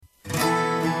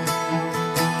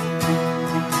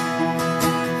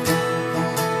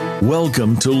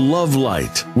Welcome to Love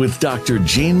Light with Dr.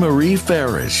 Jean Marie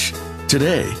Farish.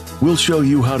 Today, we'll show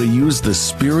you how to use the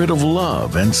spirit of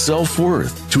love and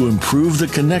self-worth to improve the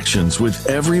connections with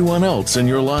everyone else in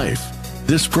your life.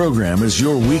 This program is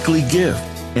your weekly gift,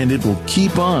 and it will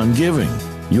keep on giving.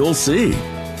 You'll see.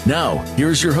 Now,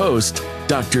 here's your host,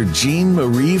 Dr. Jean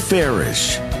Marie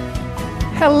Farish.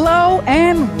 Hello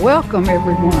and welcome,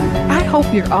 everyone. I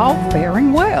hope you're all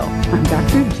faring well. I'm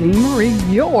Dr. Jean Marie,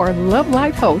 your Love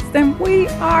Light host, and we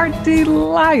are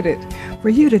delighted for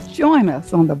you to join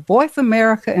us on the Voice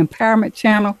America Empowerment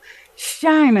Channel,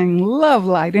 shining love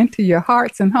light into your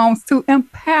hearts and homes to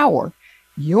empower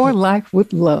your life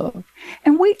with love.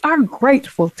 And we are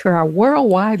grateful to our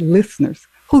worldwide listeners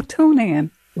who tune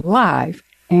in live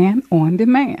and on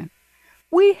demand.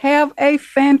 We have a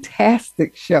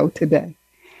fantastic show today.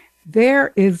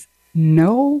 There is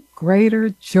no greater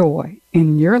joy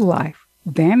in your life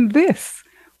than this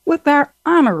with our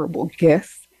honorable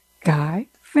guest, Guy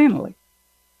Finley.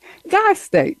 Guy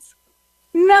states,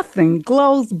 nothing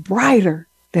glows brighter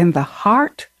than the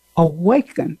heart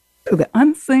awakened to the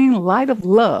unseen light of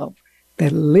love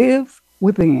that lives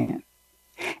within.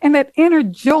 And that inner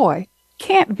joy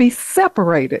can't be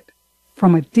separated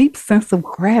from a deep sense of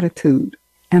gratitude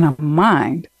and a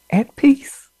mind at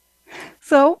peace.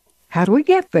 So, how do we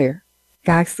get there?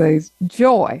 Guy says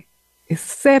joy is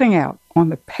setting out on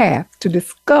the path to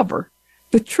discover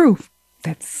the truth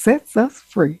that sets us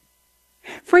free.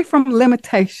 Free from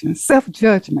limitations,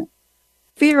 self-judgment,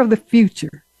 fear of the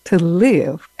future, to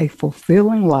live a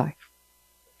fulfilling life.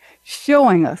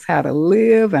 Showing us how to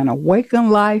live an awakened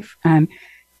life and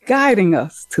guiding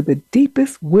us to the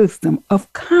deepest wisdom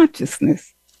of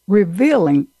consciousness,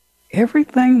 revealing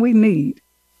everything we need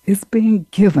is being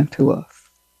given to us.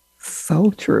 So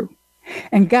true.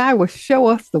 And Guy will show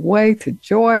us the way to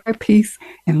joy, peace,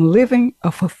 and living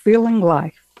a fulfilling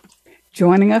life.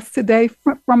 Joining us today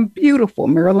from beautiful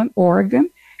Maryland, Oregon,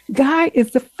 Guy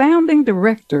is the founding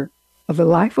director of the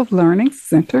Life of Learning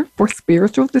Center for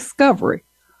Spiritual Discovery,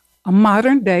 a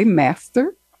modern-day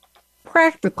master,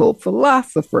 practical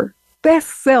philosopher,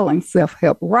 best-selling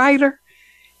self-help writer,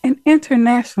 and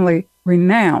internationally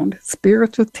renowned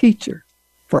spiritual teacher.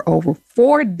 For over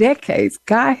 4 decades,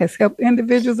 Guy has helped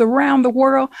individuals around the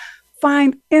world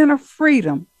find inner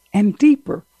freedom and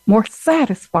deeper, more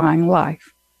satisfying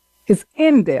life. His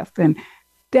in-depth and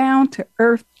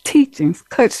down-to-earth teachings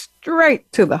cut straight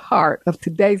to the heart of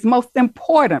today's most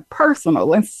important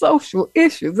personal and social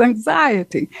issues: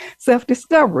 anxiety,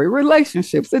 self-discovery,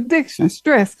 relationships, addiction,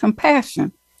 stress,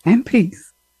 compassion, and peace.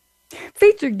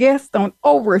 Featured guests on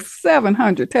over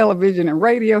 700 television and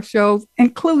radio shows,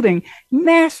 including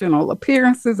national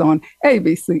appearances on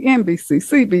ABC, NBC,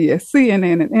 CBS,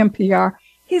 CNN, and NPR.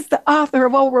 He's the author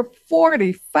of over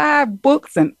 45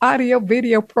 books and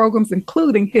audio-video programs,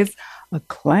 including his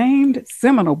acclaimed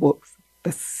seminal books,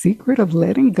 The Secret of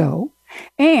Letting Go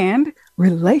and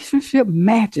Relationship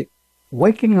Magic,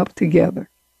 Waking Up Together.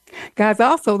 Guy's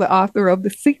also the author of The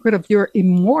Secret of Your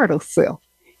Immortal Self,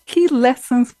 Key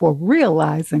Lessons for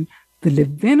Realizing the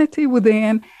Divinity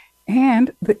Within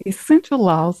and the Essential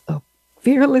Laws of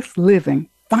Fearless Living.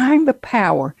 Find the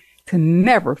power to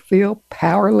never feel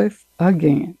powerless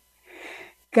again.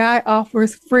 Guy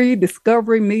offers free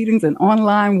discovery meetings and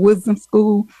online wisdom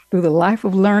school through the Life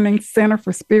of Learning Center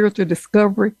for Spiritual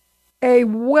Discovery, a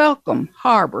welcome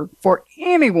harbor for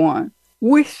anyone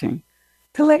wishing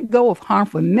to let go of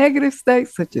harmful negative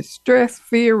states such as stress,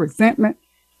 fear, resentment,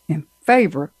 in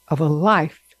favor of a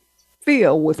life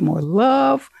filled with more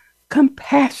love,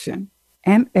 compassion,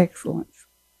 and excellence,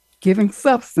 giving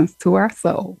substance to our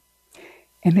soul.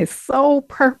 And his sole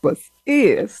purpose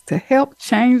is to help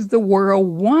change the world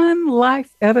one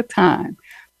life at a time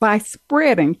by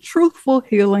spreading truthful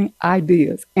healing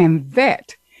ideas. And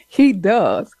that he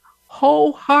does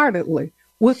wholeheartedly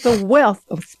with the wealth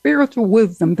of spiritual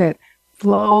wisdom that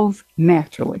flows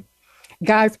naturally.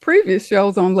 Guy's previous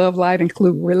shows on Love Light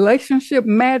include Relationship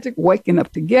Magic, Waking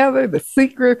Up Together, The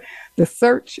Secret, The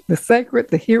Search, The Sacred,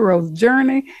 The Hero's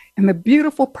Journey, and The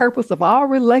Beautiful Purpose of All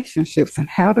Relationships and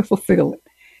How to Fulfill It.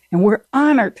 And we're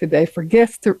honored today for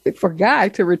Guy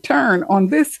to return on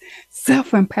this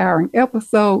self-empowering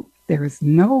episode. There is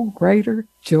no greater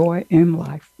joy in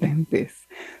life than this.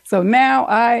 So now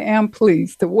I am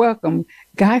pleased to welcome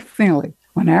Guy Finley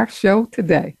on our show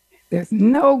today. There's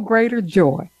no greater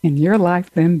joy in your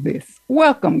life than this.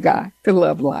 Welcome, Guy, to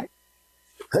Love Light.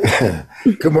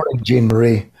 Good morning, Jean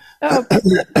Marie.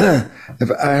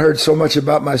 If I heard so much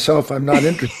about myself, I'm not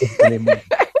interested anymore.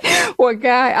 Well,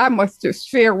 Guy, I must just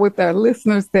share with our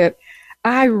listeners that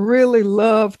I really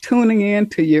love tuning in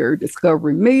to your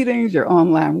discovery meetings, your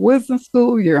online wisdom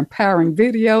school, your empowering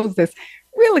videos. That's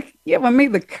really giving me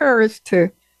the courage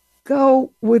to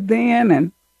go within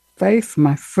and face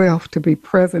myself, to be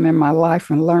present in my life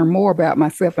and learn more about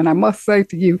myself. And I must say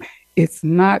to you, it's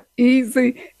not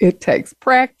easy. It takes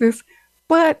practice,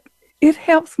 but it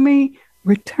helps me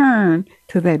return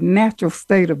to that natural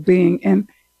state of being and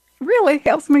really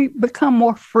helps me become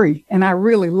more free. And I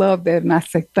really love that. And I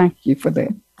say thank you for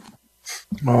that.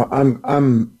 Well,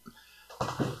 I'm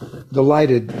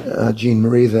delighted, Jean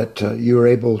Marie, that you were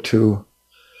able to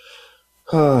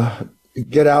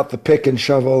get out the pick and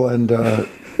shovel and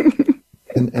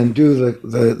and do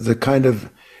the kind of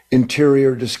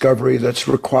interior discovery that's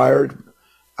required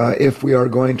if we are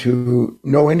going to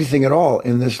know anything at all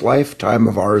in this lifetime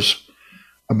of ours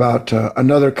about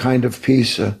another kind of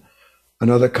peace,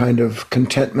 another kind of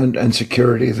contentment and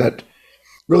security that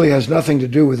really has nothing to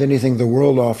do with anything the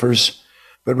world offers,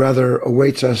 but rather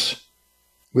awaits us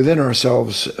within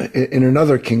ourselves in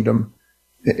another kingdom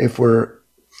if we're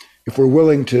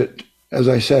willing to, as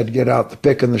I said, get out the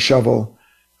pick and the shovel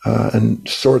and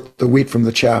sort the wheat from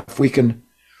the chaff. We can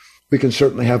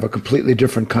certainly have a completely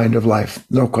different kind of life.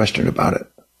 No question about it.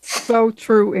 So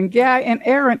true. And Guy and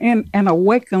Aaron, in an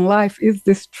awakened life is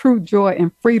this true joy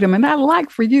and freedom. And I'd like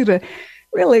for you to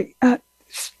really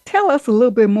tell us a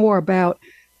little bit more about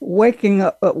waking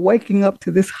up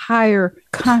to this higher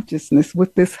consciousness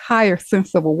with this higher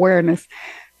sense of awareness,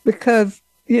 because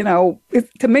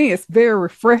to me, it's very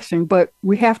refreshing, but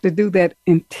we have to do that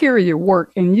interior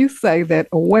work. And you say that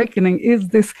awakening is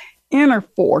this inner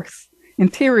force,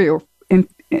 internal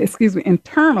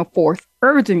force,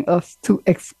 urging us to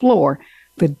explore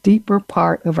the deeper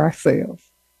part of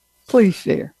ourselves. Please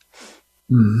share.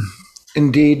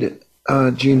 Indeed,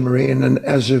 Jean Marie, and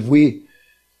as we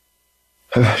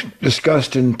have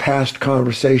discussed in past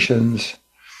conversations,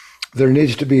 there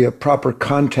needs to be a proper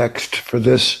context for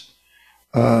this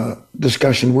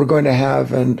discussion we're going to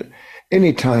have, and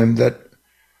any time that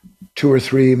two or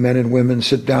three men and women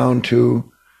sit down to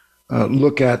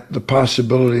look at the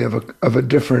possibility of a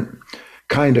different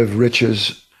kind of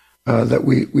riches that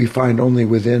we find only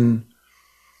within.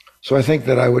 So I think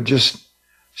that I would just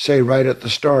say right at the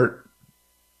start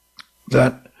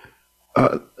that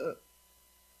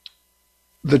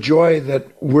the joy that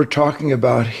we're talking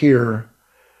about here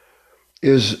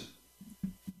is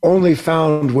only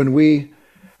found when we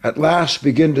at last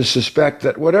begin to suspect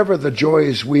that whatever the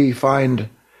joys we find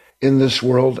in this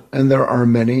world, and there are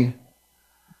many,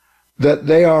 that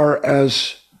they are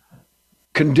as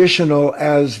conditional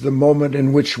as the moment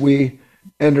in which we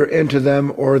enter into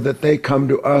them, or that they come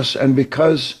to us. And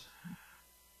because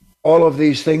all of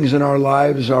these things in our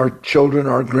lives, our children,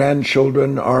 our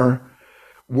grandchildren, our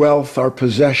wealth, our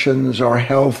possessions, our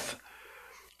health,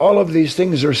 all of these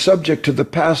things are subject to the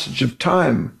passage of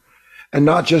time. And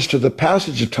not just to the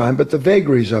passage of time, but the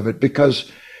vagaries of it,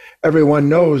 because everyone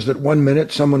knows that one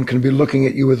minute someone can be looking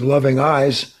at you with loving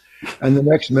eyes, and the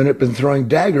next minute been throwing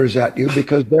daggers at you,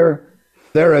 because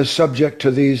they're as subject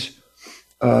to these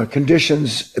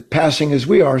conditions passing as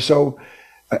we are. So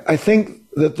I think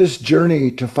that this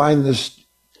journey to find this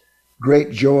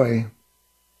great joy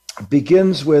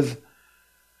begins with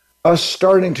us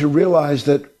starting to realize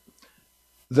that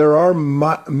there are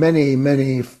many,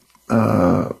 many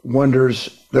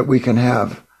wonders that we can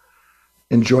have,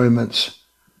 enjoyments.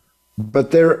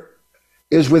 But there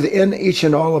is within each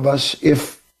and all of us,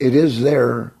 if it is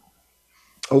there,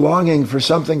 a longing for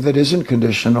something that isn't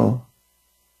conditional,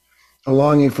 a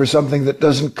longing for something that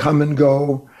doesn't come and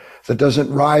go, that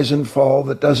doesn't rise and fall,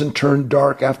 that doesn't turn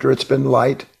dark after it's been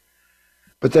light,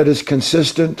 but that is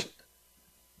consistent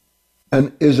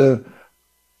and is a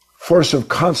force of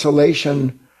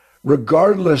consolation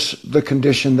regardless the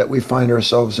condition that we find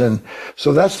ourselves in.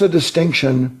 So that's the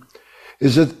distinction.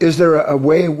 Is there a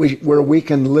way where we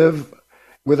can live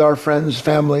with our friends,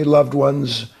 family, loved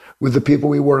ones, with the people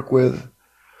we work with,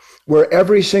 where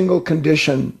every single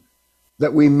condition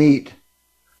that we meet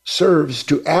serves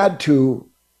to add to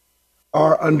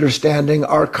our understanding,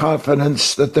 our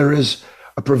confidence that there is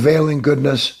a prevailing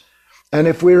goodness? And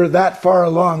if we're that far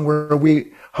along where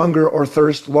we hunger or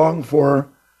thirst, long for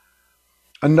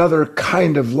another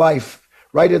kind of life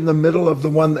right in the middle of the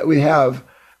one that we have,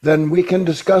 then we can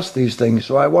discuss these things.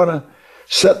 So I want to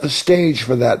set the stage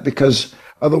for that, because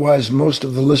otherwise most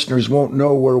of the listeners won't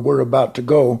know where we're about to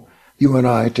go, you and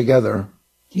I together.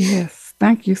 Yes,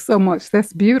 thank you so much.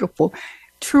 That's beautiful.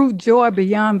 True joy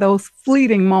beyond those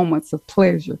fleeting moments of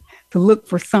pleasure, to look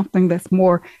for something that's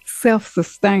more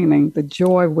self-sustaining, the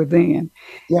joy within.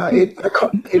 Yeah,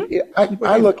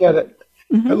 I look at it.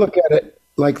 Mm-hmm. I look at it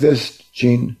like this,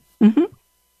 Jean.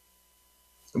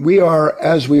 Mm-hmm. We are,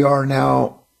 as we are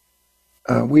now,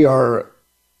 we are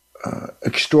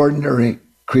extraordinary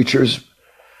creatures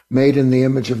made in the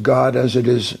image of God, as it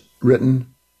is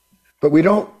written. But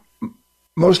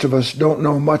most of us don't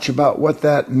know much about what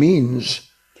that means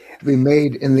to be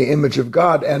made in the image of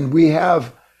God. And we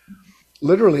have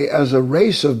literally, as a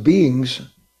race of beings,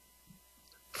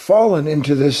 fallen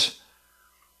into this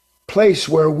place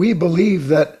where we believe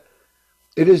that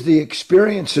it is the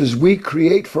experiences we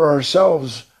create for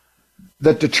ourselves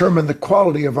that determine the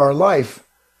quality of our life,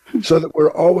 so that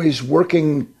we're always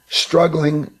working,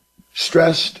 struggling,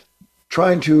 stressed,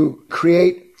 trying to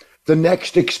create the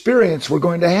next experience we're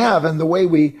going to have. And the way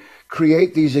we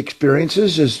create these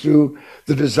experiences is through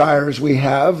the desires we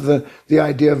have, the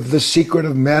idea of the secret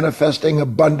of manifesting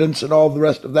abundance and all the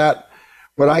rest of that,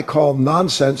 what I call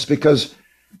nonsense. Because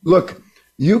look,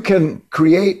 you can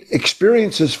create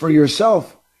experiences for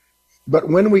yourself, but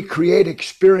when we create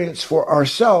experience for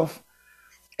ourselves,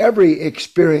 every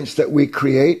experience that we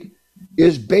create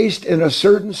is based in a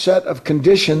certain set of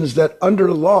conditions that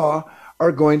under law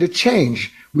are going to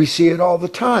change. We see it all the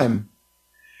time.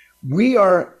 We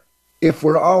are, if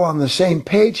we're all on the same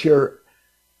page here,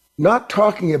 not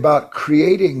talking about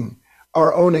creating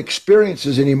our own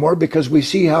experiences anymore, because we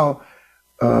see how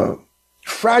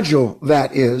fragile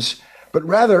that is, but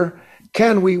rather,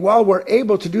 can we, while we're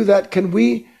able to do that, can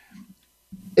we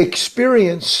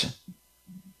experience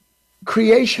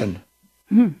creation?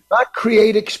 Not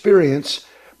create experience,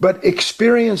 but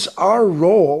experience our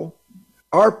role,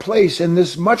 our place in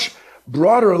this much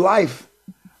broader life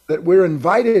that we're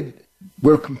invited,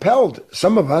 we're compelled,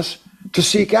 some of us, to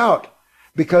seek out.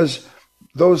 Because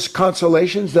those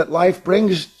consolations that life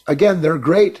brings, again, they're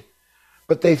great,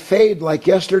 but they fade like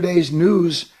yesterday's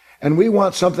news, and we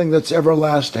want something that's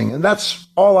everlasting. And that's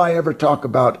all I ever talk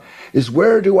about, is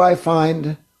where do I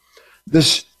find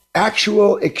this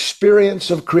actual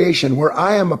experience of creation, where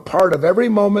I am a part of every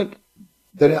moment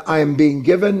that I am being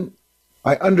given.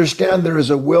 I understand there is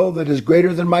a will that is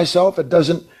greater than myself. It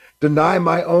doesn't deny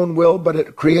my own will, but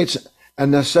it creates a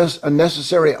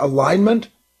necessary alignment.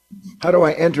 How do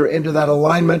I enter into that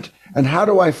alignment? And how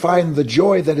do I find the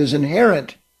joy that is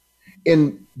inherent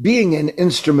in being an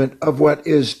instrument of what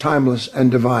is timeless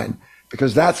and divine?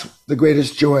 Because that's the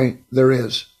greatest joy there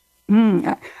is.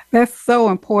 That's so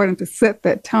important to set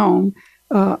that tone,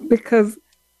 because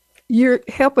you're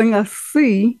helping us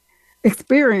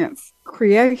experience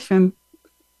creation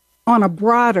on a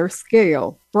broader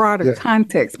scale, broader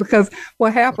context. Because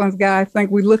what happens, Guy, I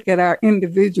think we look at our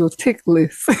individual tick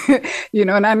lists,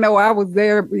 and I know I was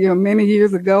there, many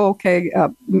years ago,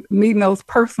 meeting those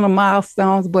personal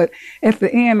milestones, but at the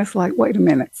end, it's like, wait a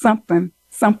minute,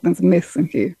 something's missing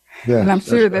here. Yes, and I'm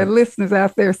sure there are listeners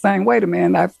out there saying, wait a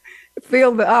minute, I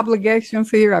feel the obligations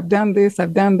here. I've done this,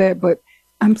 I've done that, but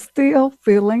I'm still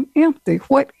feeling empty.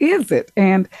 What is it?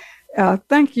 And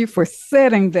thank you for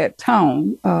setting that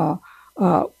tone. Guy,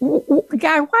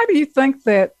 why do you think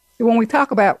that when we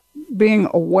talk about being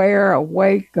aware,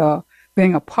 awake,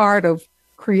 being a part of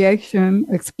creation,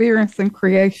 experiencing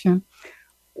creation,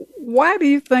 why do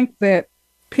you think that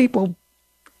people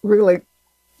really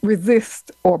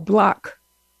resist or block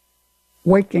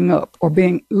waking up or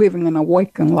living an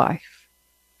awakened life?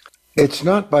 It's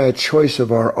not by a choice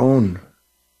of our own.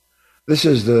 This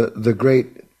is the great,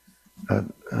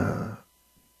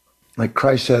 like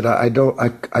Christ said, I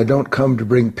don't come to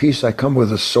bring peace. I come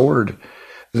with a sword.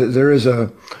 There is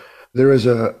a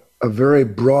very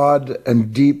broad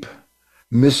and deep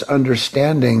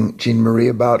misunderstanding, Jean Marie,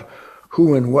 about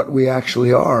who and what we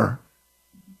actually are.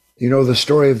 You know the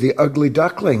story of the ugly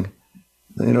duckling.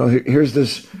 Here's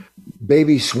this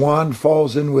baby swan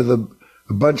falls in with a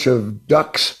bunch of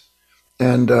ducks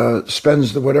and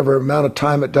spends whatever amount of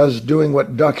time it does doing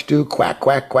what ducks do, quack,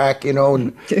 quack, quack,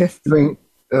 and yes. doing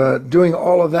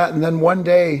all of that. And then one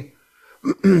day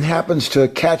happens to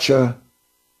catch a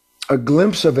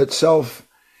glimpse of itself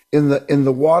in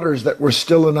the waters that were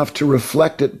still enough to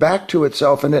reflect it back to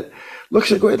itself. And it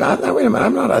looks like, wait a minute,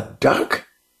 I'm not a duck.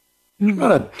 I'm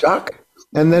not a duck.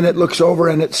 And then it looks over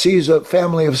and it sees a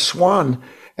family of swan.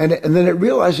 And then it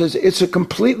realizes it's a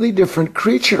completely different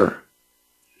creature.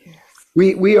 Yes.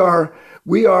 We are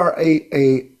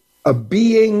a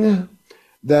being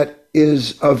that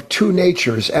is of two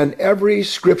natures, and every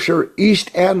scripture,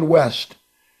 east and west,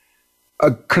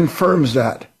 confirms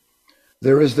that.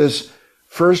 There is this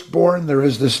firstborn, there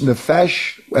is this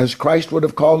nephesh, as Christ would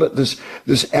have called it,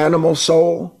 this animal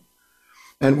soul,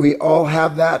 and we all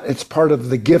have that. It's part of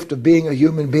the gift of being a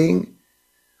human being.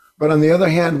 But on the other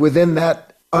hand, within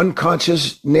that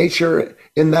unconscious nature,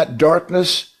 in that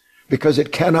darkness, because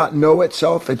it cannot know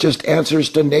itself. It just answers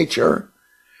to nature.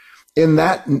 In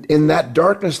that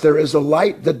darkness, there is a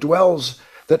light that dwells,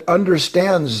 that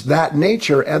understands that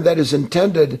nature and that is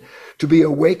intended to be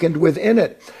awakened within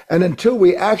it. And until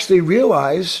we actually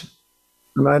realize,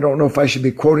 and I don't know if I should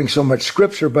be quoting so much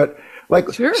scripture, but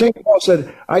like Sure. St. Paul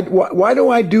said, why do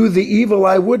I do the evil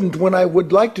I wouldn't when I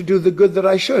would like to do the good that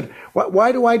I should?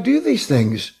 Why do I do these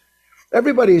things?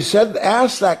 Everybody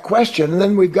asked that question, and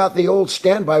then we've got the old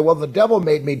standby, well, the devil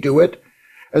made me do it,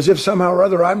 as if somehow or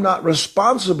other I'm not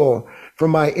responsible for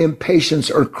my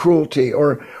impatience or cruelty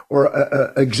or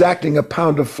exacting a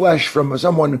pound of flesh from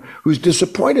someone who's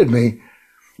disappointed me.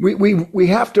 We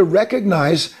have to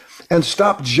recognize and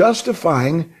stop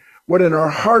justifying what in our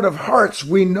heart of hearts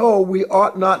we know we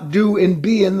ought not do and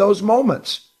be in those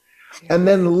moments. And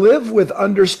then live with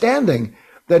understanding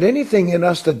that anything in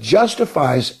us that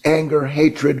justifies anger,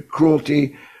 hatred,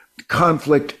 cruelty,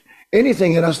 conflict,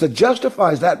 anything in us that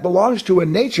justifies that belongs to a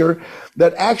nature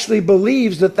that actually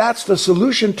believes that that's the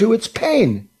solution to its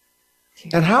pain.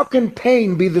 And how can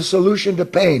pain be the solution to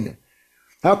pain?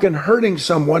 How can hurting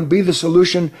someone be the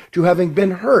solution to having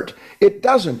been hurt? It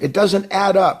doesn't. It doesn't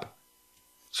add up.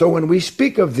 So when we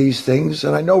speak of these things,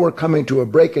 and I know we're coming to a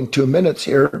break in 2 minutes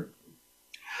here,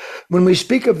 when we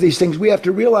speak of these things, we have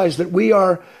to realize that we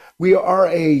are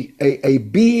a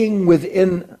being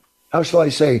within, how shall I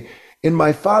say, in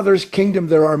my Father's kingdom,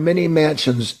 there are many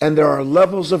mansions and there are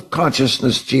levels of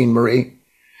consciousness, Jean Marie.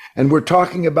 And we're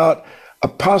talking about a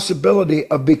possibility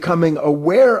of becoming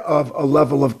aware of a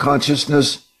level of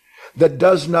consciousness that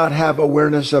does not have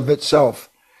awareness of itself.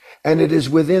 And it is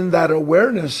within that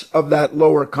awareness of that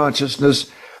lower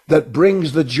consciousness that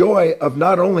brings the joy of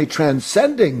not only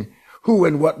transcending who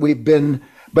and what we've been,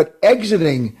 but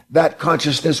exiting that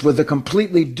consciousness with a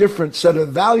completely different set of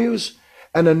values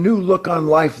and a new look on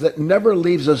life that never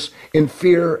leaves us in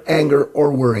fear, anger,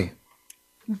 or worry.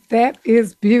 That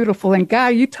is beautiful. And Guy,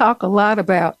 you talk a lot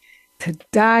about to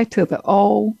die to the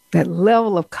old, that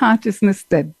level of consciousness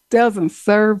that doesn't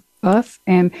serve us,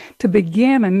 and to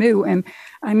begin anew. And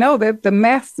I know that the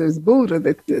masters, Buddha,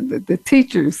 the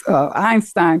teachers,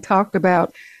 Einstein talked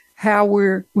about how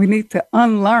we need to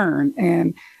unlearn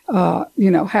and,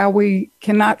 how we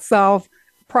cannot solve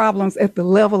problems at the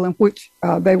level in which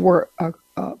they were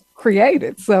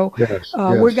created. So yes.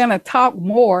 We're going to talk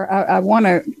more. I want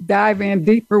to dive in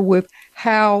deeper with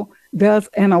how does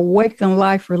an awakened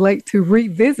life relate to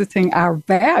revisiting our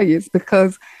values,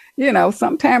 because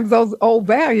sometimes those old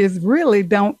values really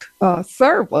don't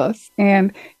serve us.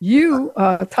 And you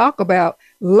talk about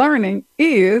learning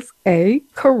is a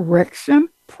correction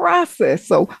process.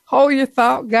 So hold your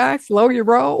thought, guys, slow your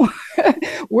roll.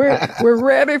 We're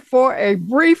ready for a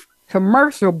brief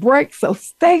commercial break. So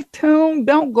stay tuned.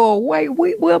 Don't go away.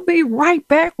 We will be right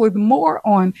back with more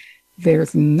on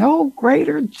There's No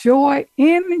Greater Joy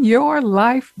in Your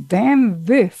Life Than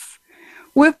This,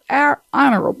 with our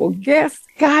honorable guest,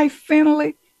 Guy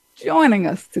Finley, joining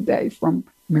us today from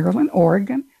Maryland,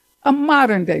 Oregon, a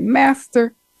modern-day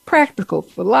master, practical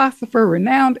philosopher,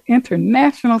 renowned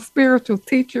international spiritual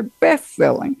teacher,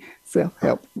 best-selling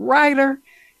self-help writer,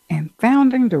 and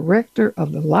founding director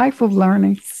of the Life of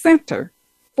Learning Center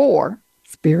for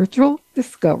Spiritual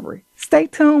Discovery. Stay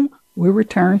tuned. We'll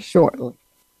return shortly.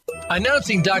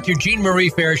 Announcing Dr. Jean Marie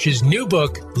Farish's new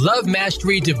book, Love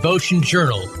Mastery Devotion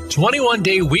Journal,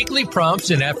 21-day weekly prompts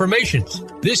and affirmations.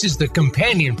 This is the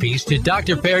companion piece to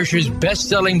Dr. Farish's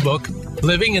best-selling book,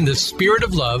 Living in the Spirit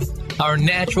of Love, Our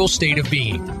Natural State of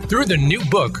Being. Through the new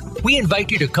book, we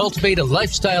invite you to cultivate a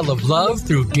lifestyle of love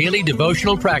through daily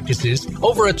devotional practices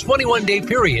over a 21-day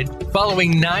period,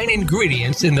 following 9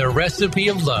 ingredients in the recipe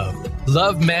of love.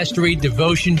 Love Mastery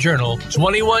Devotion Journal,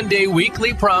 21-day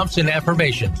weekly prompts and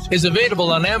affirmations, is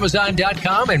available on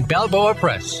Amazon.com and Balboa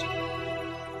Press.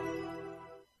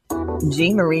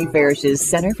 Jean Marie Farish's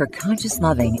Center for Conscious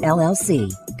Loving,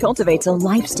 LLC, cultivates a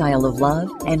lifestyle of love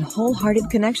and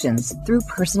wholehearted connections through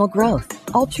personal growth,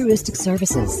 altruistic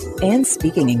services, and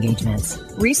speaking engagements.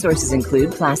 Resources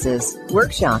include classes,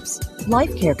 workshops,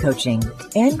 life care coaching,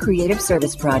 and creative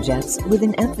service projects with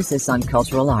an emphasis on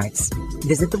cultural arts.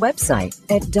 Visit the website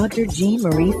at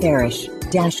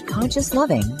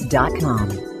drjeanmariefarish-consciousloving.com.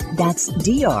 That's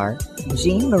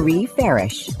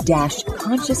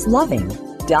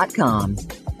drjeanmariefarish-consciousloving.com,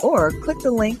 or click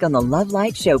the link on the Love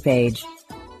Light show page.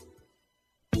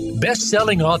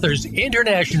 Best-selling authors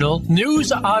international,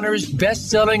 news honors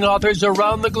best-selling authors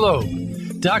around the globe.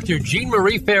 Dr. Jean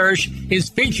Marie Farish is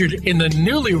featured in the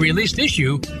newly released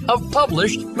issue of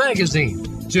Published Magazine.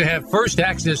 To have first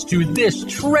access to this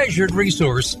treasured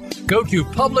resource, go to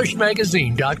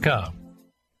publishedmagazine.com.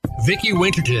 Vicki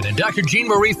Winterton and Dr. Jean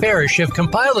Marie Farish have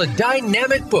compiled a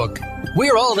dynamic book.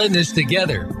 We're all in this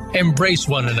together. Embrace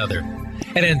one another.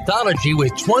 An anthology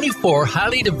with 24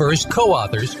 highly diverse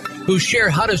co-authors who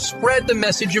share how to spread the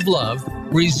message of love,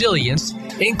 resilience,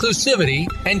 inclusivity,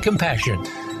 and compassion.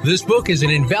 This book is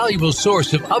an invaluable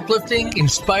source of uplifting,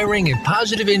 inspiring, and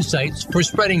positive insights for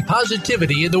spreading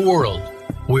positivity in the world.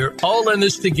 We're all in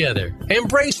this together.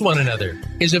 Embrace one another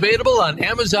is available on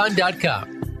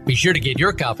Amazon.com. Be sure to get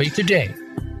your copy today.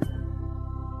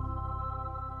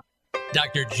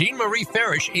 Dr. Jean Marie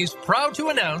Farish is proud to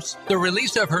announce the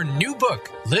release of her new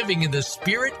book, Living in the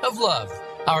Spirit of Love,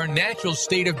 Our Natural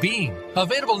State of Being,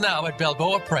 available now at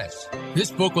Balboa Press.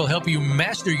 This book will help you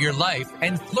master your life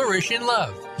and flourish in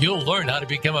love. You'll learn how to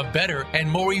become a better and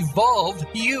more evolved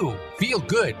you. Feel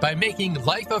good by making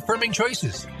life-affirming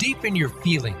choices. Deepen your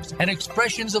feelings and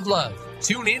expressions of love.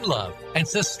 Tune in love and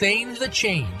sustain the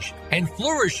change. And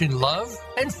flourish in love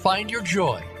and find your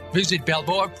joy. Visit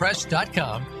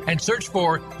BalboaPress.com and search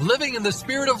for Living in the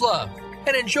Spirit of Love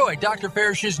and enjoy Dr.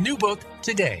 Farish's new book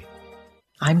today.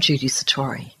 I'm Judy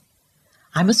Satori.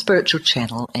 I'm a spiritual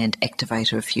channel and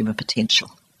activator of human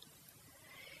potential.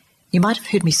 You might have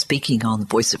heard me speaking on the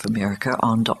Voice of America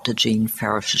on Dr. Jean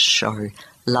Farish's show,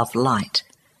 Love Light,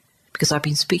 because I've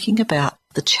been speaking about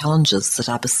the challenges that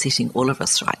are besetting all of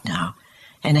us right now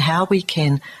and how we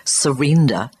can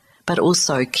surrender but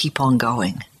also keep on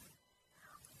going.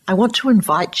 I want to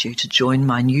invite you to join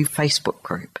my new Facebook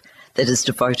group that is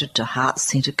devoted to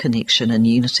heart-centered connection and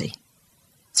unity.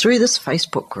 Through this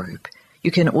Facebook group,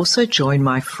 you can also join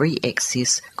my free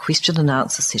access question and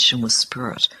answer session with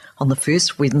Spirit on the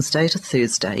first Wednesday to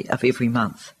Thursday of every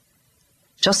month.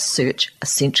 Just search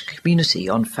Ascension Community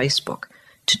on Facebook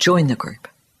to join the group.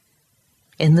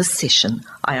 In this session,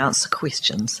 I answer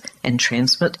questions and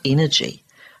transmit energy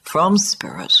from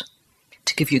Spirit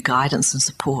to give you guidance and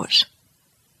support.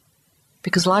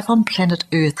 Because life on planet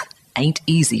Earth ain't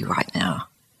easy right now.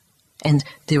 And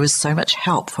there is so much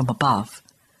help from above,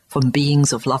 from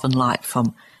beings of love and light,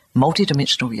 from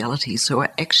multidimensional realities who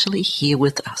are actually here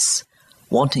with us,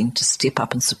 wanting to step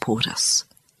up and support us.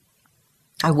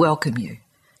 I welcome you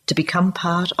to become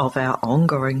part of our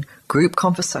ongoing group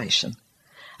conversation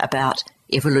about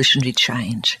evolutionary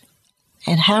change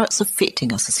and how it's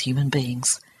affecting us as human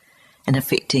beings and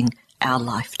affecting our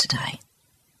life today.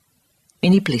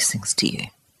 Many blessings to you.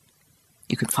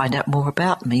 You can find out more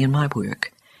about me and my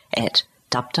work at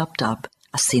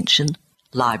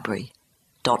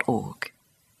www.ascensionlibrary.org.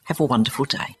 Have a wonderful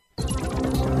day.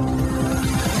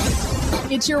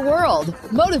 It's your world.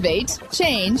 Motivate,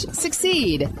 change,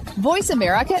 succeed.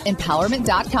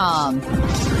 VoiceAmericaEmpowerment.com.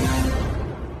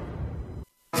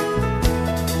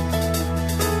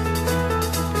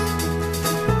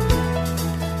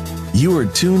 You are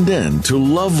tuned in to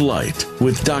Love Light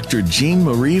with Dr. Jean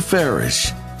Marie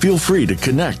Farish. Feel free to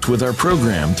connect with our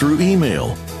program through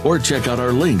email or check out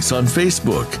our links on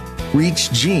Facebook.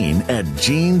 Reach Jean at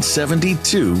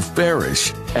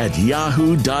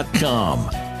Jean72Farish@yahoo.com.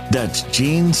 That's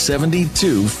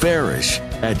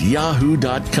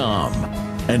Jean72Farish@yahoo.com.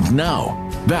 And now,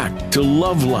 back to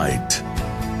Love Light.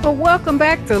 Well, welcome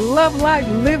back to Love Light,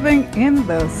 Living in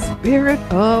the Spirit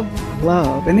of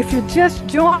Love. And if you're just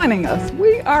joining us,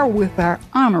 we are with our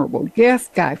honorable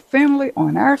guest, Guy Finley,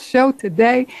 on our show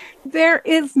today. There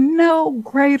is no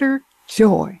greater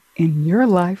joy in your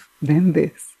life than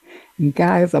this. And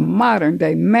Guy is a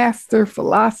modern-day master,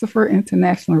 philosopher,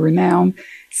 internationally renowned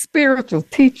spiritual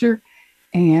teacher,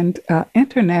 and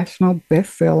international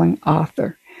best-selling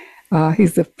author.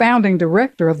 He's the founding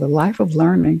director of the Life of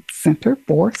Learning Center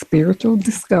for Spiritual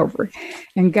Discovery.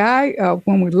 And Guy,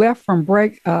 when we left from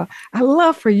break, I'd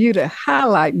love for you to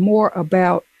highlight more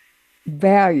about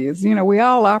values. You know, we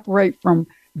all operate from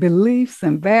beliefs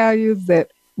and values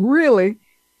that really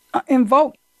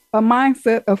invoke a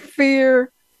mindset of fear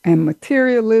and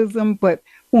materialism. But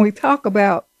when we talk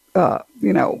about,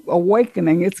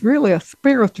 awakening, it's really a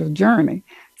spiritual journey.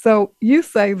 So you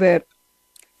say that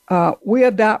we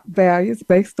adopt values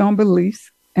based on beliefs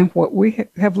and what we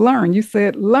have learned. You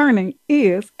said learning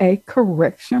is a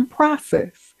correction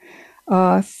process.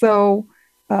 So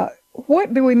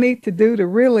what do we need to do to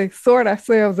really sort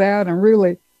ourselves out and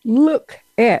really look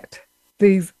at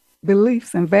these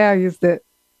beliefs and values that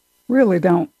really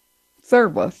don't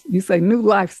serve us? You say new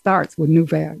life starts with new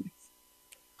values.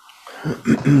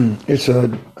 It's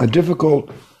a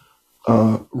difficult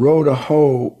row to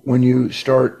hoe when you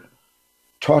start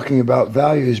talking about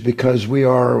values, because we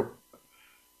are,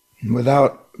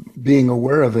 without being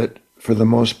aware of it for the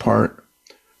most part,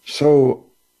 so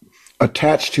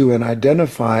attached to and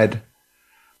identified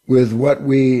with what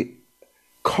we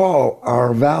call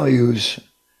our values,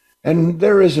 and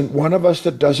there isn't one of us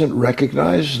that doesn't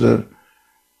recognize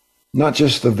not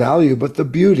just the value, but the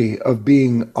beauty of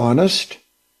being honest,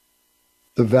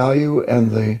 the value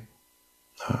and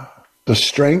the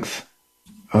strength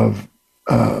of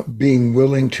being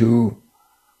willing to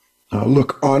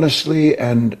look honestly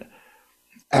and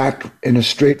act in a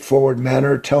straightforward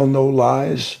manner, tell no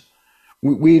lies.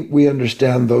 We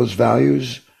understand those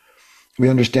values. We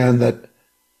understand that,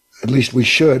 at least we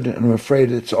should, and I'm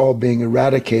afraid it's all being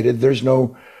eradicated. There's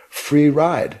no free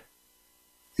ride.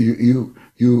 You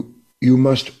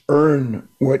must earn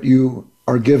what you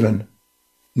are given,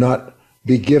 not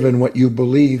be given what you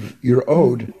believe you're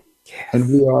owed. Yes. And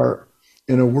we are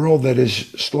in a world that is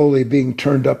slowly being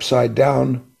turned upside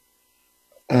down,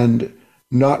 and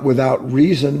not without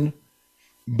reason,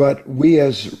 but we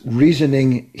as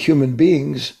reasoning human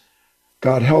beings,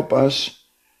 God help us,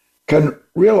 can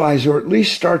realize, or at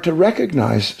least start to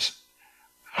recognize,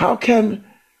 how can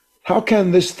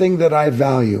this thing that I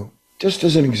value, just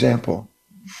as an example,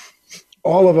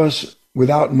 all of us,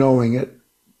 without knowing it,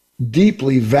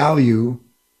 deeply value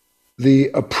the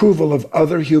approval of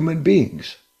other human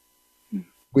beings.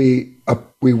 We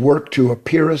work to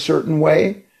appear a certain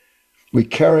way. We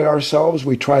carry ourselves.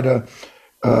 We try to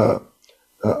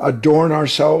adorn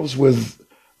ourselves with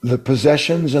the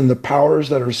possessions and the powers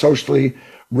that are socially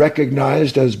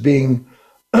recognized as being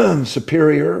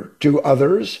superior to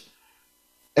others,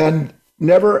 and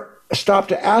never stop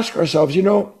to ask ourselves,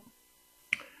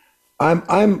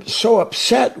 I'm so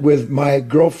upset with my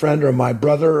girlfriend or my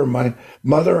brother or my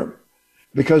mother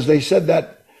because they said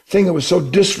that thing that was so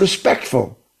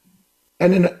disrespectful.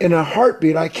 And in a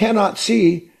heartbeat, I cannot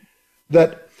see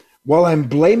that while I'm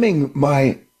blaming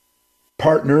my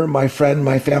partner, my friend,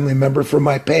 my family member for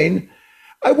my pain,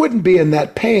 I wouldn't be in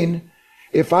that pain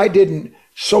if I didn't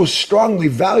so strongly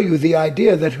value the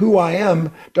idea that who I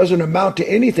am doesn't amount to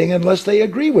anything unless they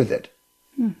agree with it.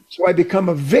 So I become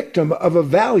a victim of a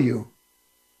value.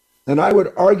 And I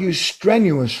would argue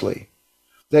strenuously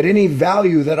that any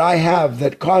value that I have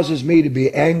that causes me to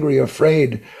be angry,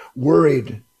 afraid,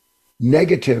 worried,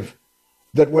 negative,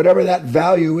 that whatever that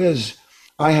value is,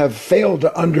 I have failed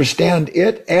to understand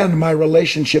it and my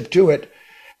relationship to it.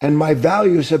 And my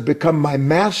values have become my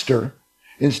master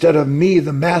instead of me,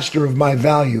 the master of my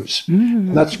values.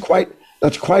 Mm. That's quite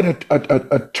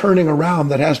a turning around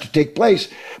that has to take place,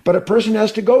 but a person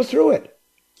has to go through it.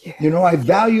 Yeah. I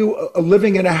value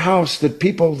living in a house that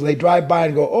people, they drive by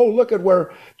and go, oh, look at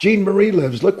where Jean Marie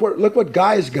lives. Look what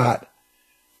Guy's got.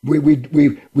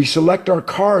 We select our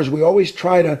cars. We always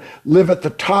try to live at the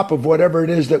top of whatever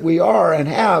it is that we are and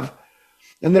have.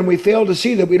 And then we fail to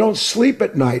see that we don't sleep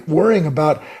at night worrying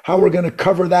about how we're going to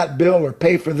cover that bill or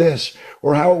pay for this,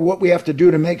 or what we have to do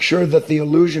to make sure that the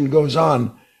illusion goes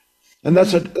on. And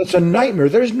that's a nightmare.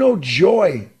 There's no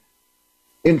joy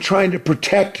in trying to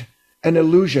protect an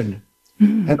illusion.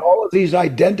 Mm. And all of these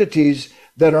identities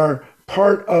that are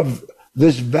part of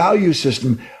this value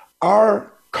system.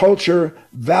 Our culture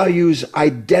values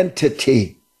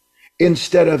identity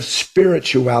instead of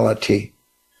spirituality.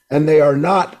 And they are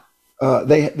not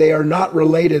they are not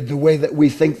related the way that we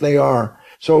think they are.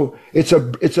 So it's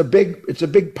a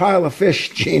big pile of fish,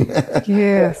 Jean.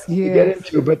 Yes, to get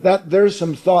into, but there's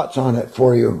some thoughts on it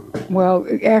for you. Well,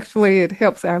 actually, it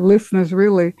helps our listeners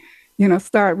really,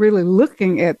 start really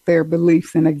looking at their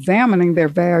beliefs and examining their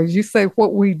values. You say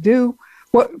what we do,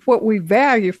 what we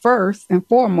value first and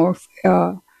foremost.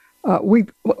 You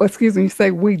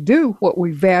say we do what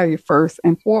we value first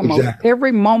and foremost. Exactly.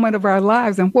 Every moment of our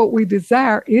lives, and what we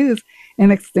desire is an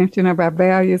extension of our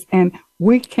values, and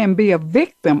we can be a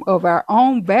victim of our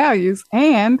own values,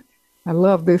 and I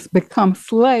love this, become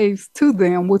slaves to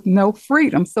them with no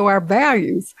freedom. So our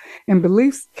values and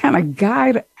beliefs kind of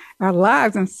guide our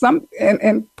lives,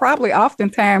 and probably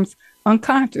oftentimes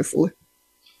unconsciously.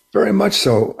 Very much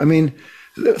so. I mean,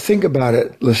 think about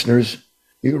it, listeners.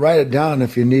 You can write it down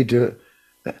if you need to.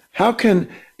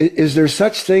 Is there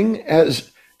such thing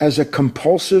as a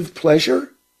compulsive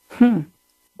pleasure?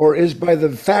 Or is by the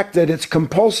fact that it's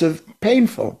compulsive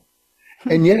painful?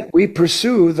 And yet we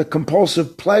pursue the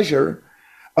compulsive pleasure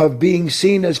of being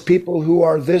seen as people who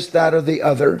are this, that, or the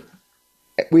other.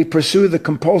 We pursue the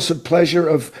compulsive pleasure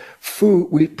of food.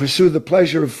 We pursue the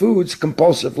pleasure of foods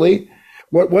compulsively.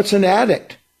 What's an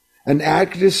addict? An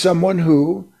addict is someone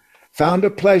who found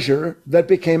a pleasure that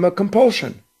became a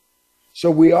compulsion. So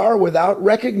we are, without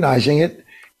recognizing it,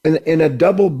 in a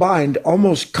double bind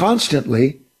almost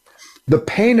constantly, the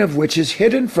pain of which is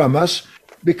hidden from us,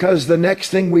 because the next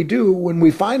thing we do when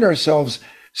we find ourselves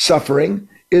suffering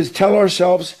is tell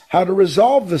ourselves how to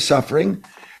resolve the suffering,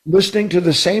 listening to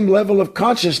the same level of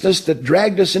consciousness that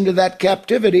dragged us into that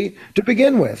captivity to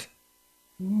begin with.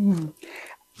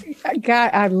 Guy,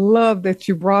 I love that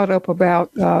you brought up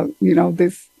about,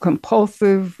 this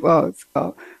compulsive,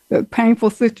 the painful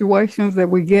situations that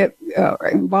we get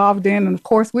involved in. And of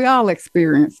course, we all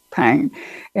experience pain.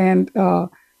 And I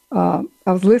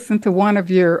was listening to one of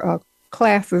your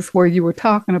classes where you were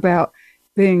talking about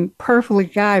being perfectly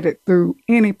guided through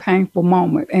any painful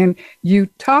moment. And you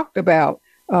talked about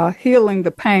healing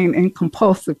the pain in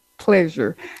compulsive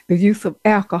pleasure, the use of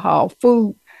alcohol,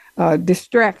 food,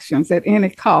 distractions at any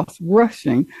cost,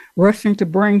 rushing to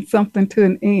bring something to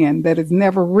an end that is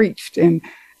never reached, and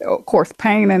of course,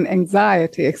 pain and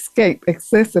anxiety, escape,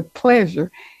 excessive pleasure.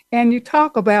 And you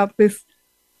talk about this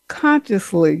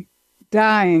consciously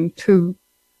dying to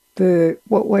the,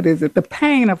 what is it? The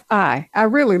pain of I. I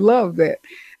really love that,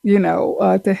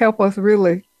 to help us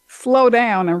really slow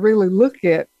down and really look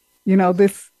at,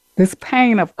 this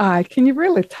pain of I. Can you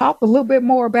really talk a little bit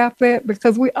more about that?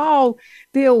 Because we all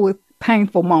deal with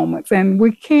painful moments, and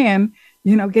we can,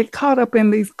 get caught up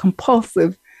in these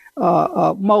compulsive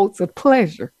modes of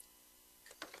pleasure.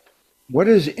 What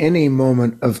is any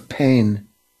moment of pain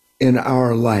in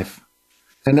our life?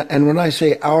 And when I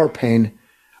say our pain,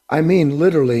 I mean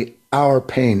literally our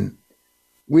pain.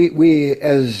 We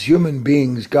as human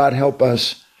beings, God help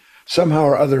us, somehow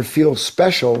or other feel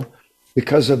special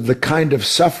because of the kind of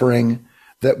suffering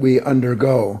that we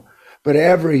undergo. But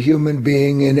every human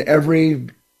being in every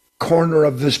corner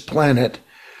of this planet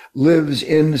lives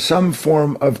in some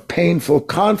form of painful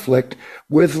conflict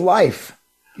with life.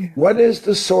 Yeah. What is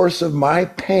the source of my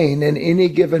pain in any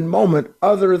given moment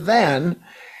other than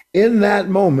in that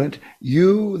moment,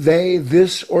 you, they,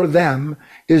 this, or them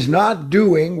is not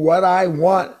doing what I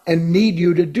want and need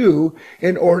you to do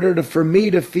in order for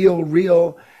me to feel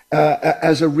real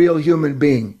as a real human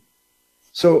being.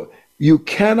 So you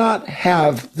cannot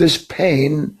have this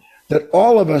pain that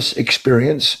all of us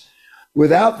experience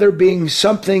without there being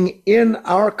something in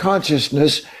our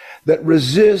consciousness that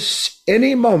resists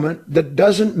any moment that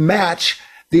doesn't match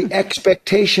the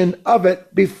expectation of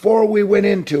it before we went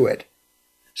into it.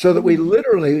 So that we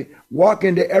literally walk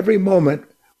into every moment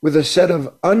with a set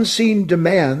of unseen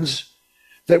demands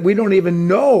that we don't even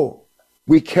know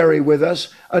we carry with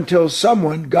us until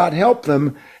someone, God help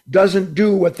them, doesn't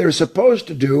do what they're supposed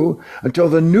to do, until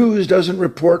the news doesn't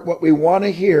report what we want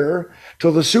to hear,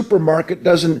 till the supermarket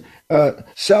doesn't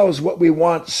sells what we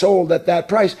want sold at that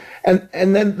price. And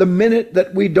then the minute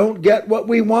that we don't get what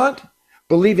we want,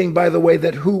 believing, by the way,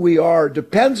 that who we are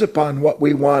depends upon what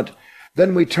we want,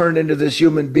 then we turn into this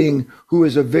human being who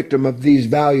is a victim of these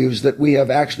values that we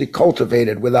have actually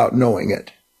cultivated without knowing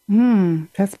it.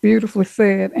 That's beautifully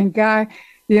said. And Guy,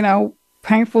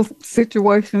 painful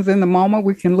situations in the moment,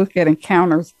 we can look at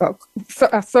encounters,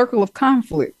 a circle of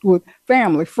conflict with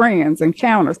family, friends,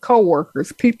 encounters,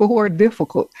 coworkers, people who are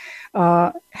difficult.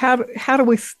 How do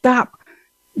we stop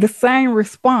the same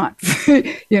response?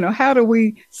 How do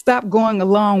we stop going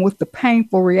along with the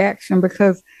painful reaction?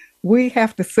 Because we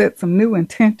have to set some new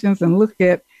intentions and look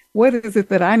at what is it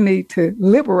that I need to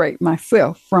liberate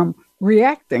myself from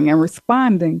reacting and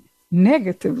responding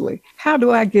negatively. How do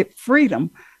I get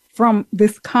freedom from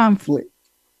this conflict?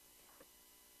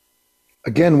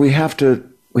 Again, we have to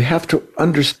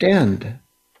understand.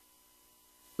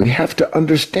 We have to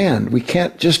understand. We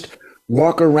can't just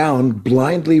walk around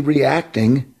blindly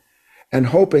reacting and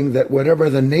hoping that whatever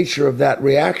the nature of that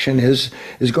reaction is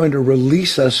going to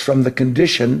release us from the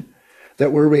condition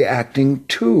that we're reacting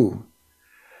to.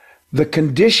 The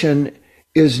condition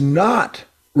is not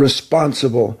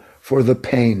responsible for the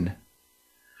pain.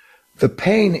 The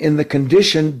pain in the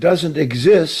condition doesn't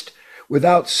exist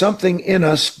without something in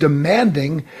us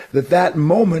demanding that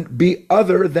moment be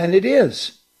other than it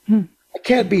is. I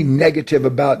can't be negative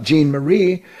about Jean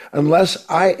Marie unless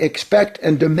I expect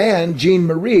and demand Jean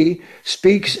Marie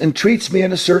speaks and treats me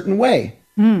in a certain way.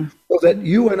 So that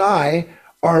you and I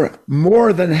are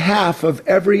more than half of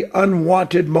every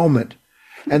unwanted moment.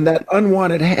 And that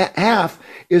unwanted half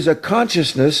is a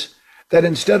consciousness that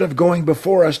instead of going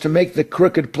before us to make the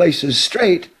crooked places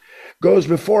straight, goes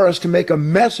before us to make a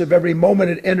mess of every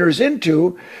moment it enters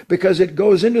into, because it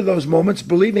goes into those moments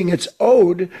believing it's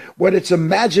owed what it's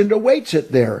imagined awaits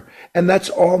it there. And that's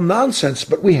all nonsense,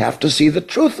 but we have to see the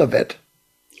truth of it.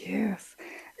 Yes.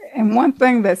 And one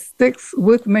thing that sticks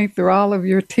with me through all of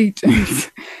your teachings,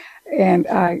 and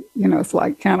it's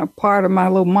like kind of part of my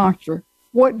little mantra,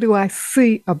 what do I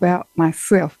see about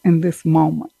myself in this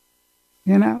moment?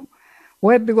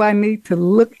 What do I need to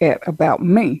look at about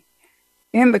me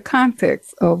in the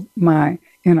context of my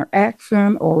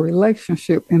interaction or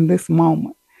relationship in this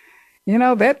moment?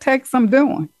 That takes some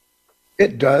doing.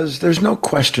 It does. There's no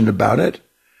question about it.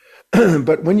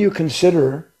 But when you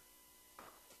consider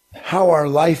how our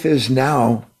life is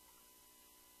now,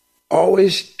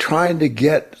 always trying to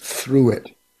get through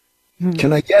it. Mm-hmm.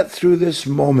 Can I get through this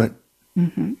moment?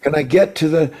 Mm-hmm. Can I get to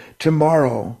the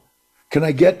tomorrow? Can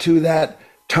I get to that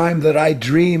time that I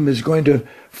dream is going to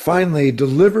finally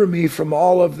deliver me from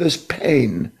all of this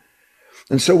pain?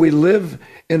 And so we live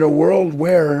in a world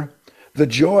where the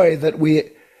joy that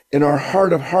we, in our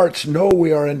heart of hearts, know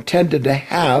we are intended to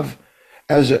have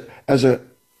as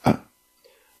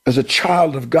a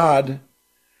child of God,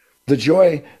 the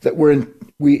joy that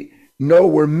we know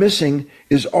we're missing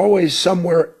is always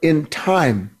somewhere in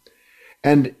time.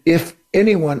 And if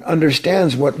anyone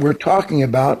understands what we're talking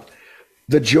about,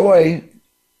 the joy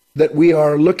that we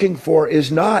are looking for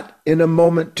is not in a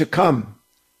moment to come.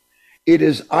 It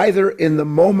is either in the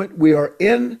moment we are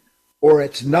in, or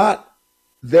it's not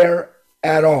there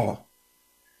at all.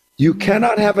 You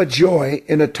cannot have a joy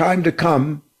in a time to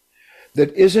come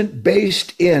that isn't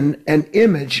based in an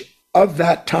image of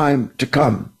that time to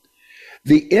come.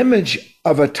 The image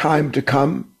of a time to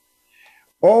come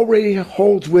already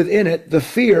holds within it the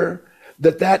fear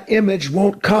that that image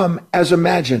won't come as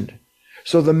imagined.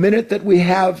 So the minute that we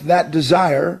have that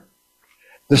desire,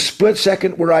 the split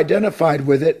second we're identified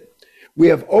with it, we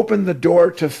have opened the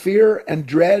door to fear and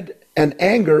dread and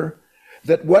anger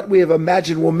that what we have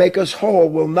imagined will make us whole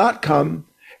will not come,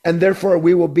 and therefore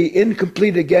we will be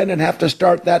incomplete again and have to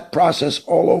start that process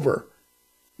all over.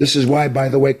 This is why, by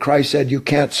the way, Christ said you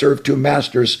can't serve two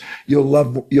masters. You'll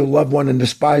love one and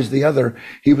despise the other.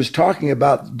 He was talking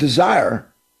about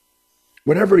desire.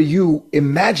 Whatever you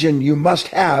imagine you must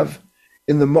have,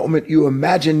 in the moment you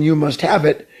imagine you must have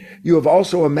it, you have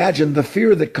also imagined the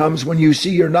fear that comes when you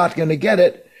see you're not going to get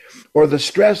it, or the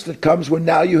stress that comes when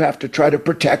now you have to try to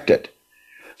protect it.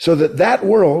 So that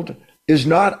world is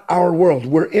not our world.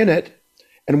 We're in it,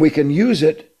 and we can use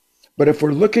it. But if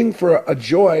we're looking for a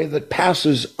joy that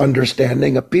passes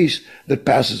understanding, a peace that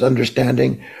passes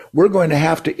understanding, we're going to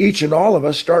have to, each and all of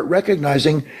us, start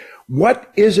recognizing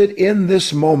what is it in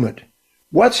this moment?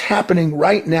 What's happening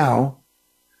right now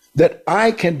that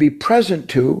I can be present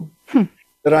to,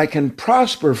 that I can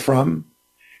prosper from,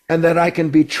 and that I can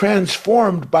be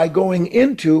transformed by going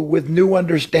into with new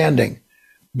understanding?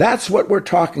 That's what we're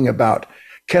talking about.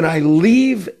 Can I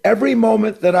leave every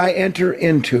moment that I enter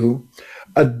into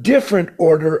a different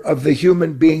order of the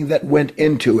human being that went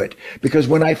into it? Because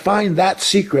when I find that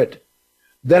secret,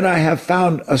 then I have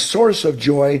found a source of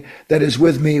joy that is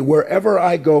with me wherever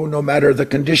I go, no matter the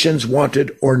conditions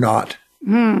wanted or not.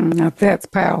 Now that's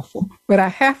powerful. But I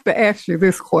have to ask you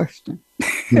this question.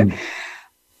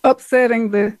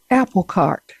 Upsetting the apple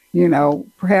cart,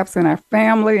 perhaps in our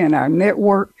family and our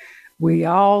network, we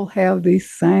all have these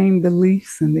same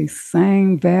beliefs and these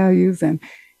same values. And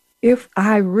if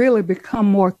I really become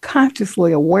more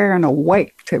consciously aware and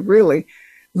awake to really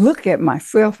look at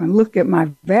myself and look at my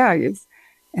values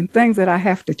and things that I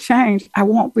have to change, I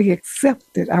won't be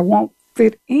accepted. I won't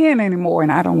fit in anymore.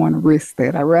 And I don't want to risk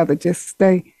that. I'd rather just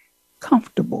stay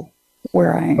comfortable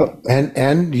where I am.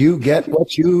 And you get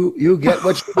what you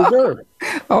deserve.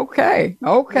 Okay.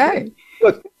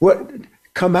 Look,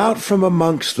 come out from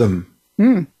amongst them.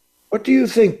 What do you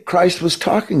think Christ was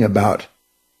talking about?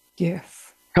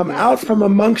 Yes. Come out from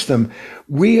amongst them.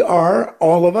 We are,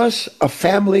 all of us, a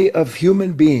family of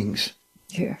human beings.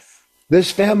 Yes.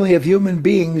 This family of human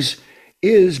beings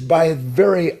is, by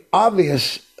very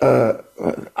obvious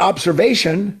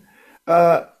observation,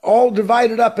 all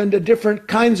divided up into different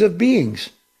kinds of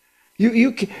beings.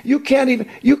 You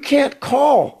can't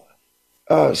call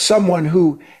someone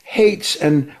who hates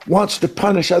and wants to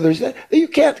punish others. You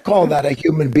can't call that a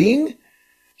human being.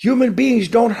 Human beings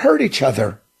don't hurt each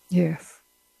other. Yes.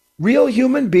 Real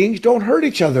human beings don't hurt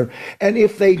each other. And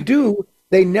if they do,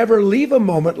 they never leave a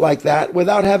moment like that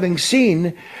without having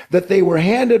seen that they were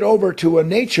handed over to a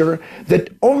nature that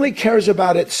only cares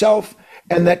about itself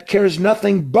and that cares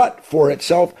nothing but for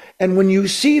itself. And when you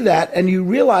see that and you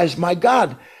realize, my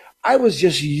God, I was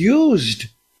just used.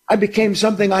 I became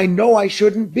something I know I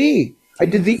shouldn't be. I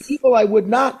did the evil I would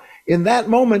not. In that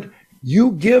moment,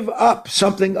 you give up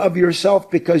something of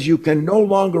yourself because you can no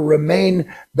longer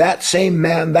remain that same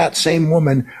man, that same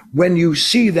woman when you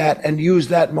see that and use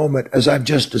that moment as I've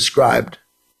just described.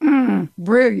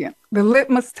 Brilliant. The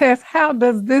litmus test, how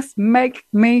does this make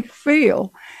me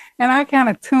feel? And I kind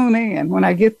of tune in when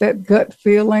I get that gut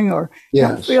feeling or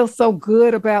I feel so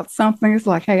good about something. It's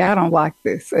like, hey, I don't like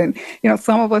this. And,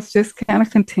 some of us just kind of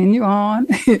continue on,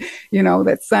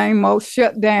 that same old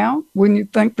shutdown when you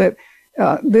think that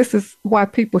This is why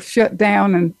people shut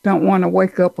down and don't want to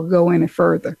wake up or go any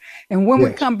further. And when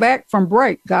we come back from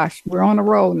break, gosh, we're on the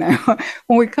roll now.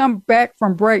 When we come back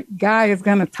from break, Guy is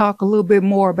going to talk a little bit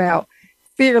more about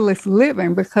fearless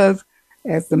living, because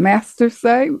as the masters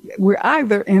say, we're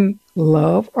either in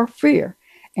love or fear.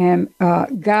 And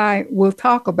Guy will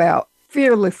talk about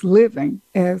fearless living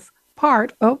as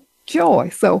part of joy.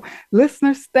 So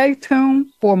listeners, stay tuned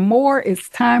for more. It's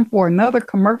time for another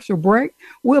commercial break.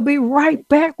 We'll be right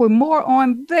back with more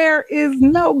on There Is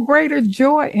No Greater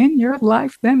Joy in Your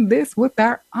Life Than This with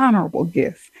our honorable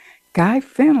guest, Guy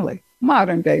Finley,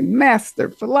 modern day master,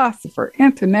 philosopher,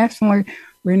 internationally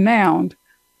renowned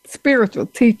spiritual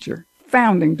teacher,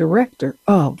 founding director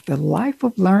of the Life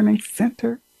of Learning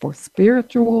Center for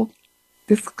Spiritual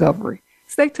Discovery.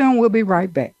 Stay tuned. We'll be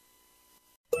right back.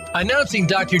 Announcing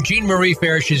Dr. Jean Marie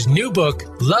Farish's new book,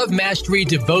 Love Mastery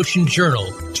Devotion Journal,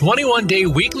 21-day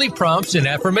weekly prompts and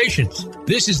affirmations.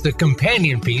 This is the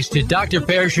companion piece to Dr.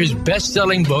 Farish's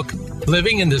best-selling book,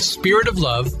 Living in the Spirit of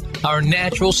Love, Our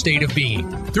Natural State of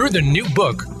Being. Through the new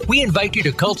book, we invite you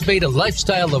to cultivate a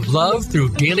lifestyle of love through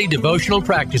daily devotional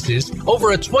practices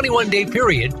over a 21-day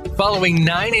period, following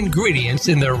 9 ingredients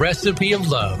in the recipe of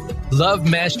love. Love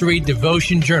Mastery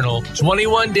Devotion Journal,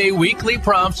 21-day weekly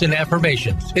prompts and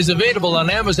affirmations is available on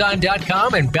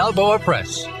Amazon.com and Balboa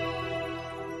Press.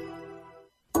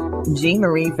 Jean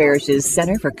Marie Farish's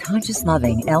Center for Conscious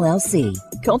Loving, LLC,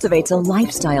 cultivates a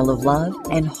lifestyle of love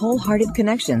and wholehearted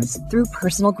connections through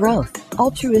personal growth,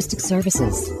 altruistic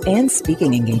services, and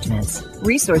speaking engagements.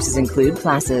 Resources include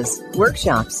classes,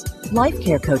 workshops, life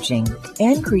care coaching,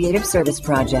 and creative service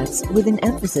projects with an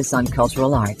emphasis on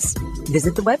cultural arts.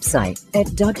 Visit the website at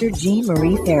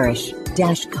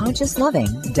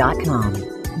drjeanmariefarish-consciousloving.com.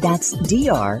 That's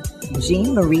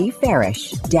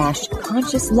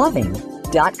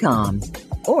drjeanmariefarish-consciousloving.com.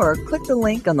 Or click the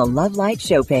link on the Love Light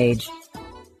show page.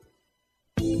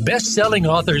 Best-selling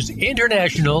authors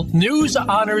international news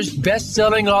honors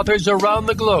best-selling authors around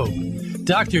the globe.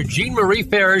 Dr. Jean Marie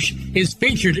Farish is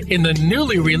featured in the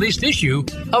newly released issue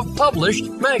of Published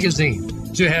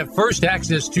Magazine. To have first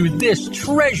access to this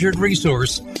treasured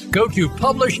resource, go to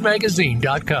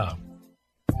publishedmagazine.com.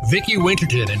 Vicki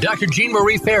Winterton and Dr. Jean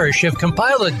Marie Farish have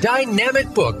compiled a dynamic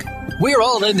book, We're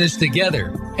All in This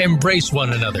Together, Embrace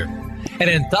One Another, an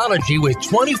anthology with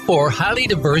 24 highly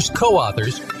diverse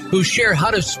co-authors who share how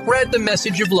to spread the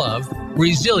message of love,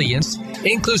 resilience,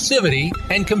 inclusivity,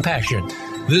 and compassion.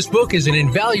 This book is an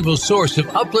invaluable source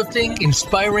of uplifting,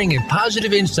 inspiring, and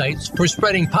positive insights for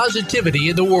spreading positivity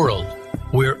in the world.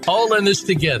 We're All in This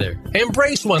Together,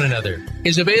 Embrace One Another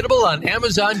is available on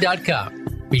Amazon.com.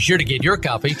 Be sure to get your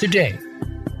copy today.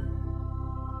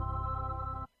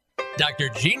 Dr.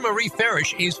 Jean Marie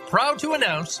Farish is proud to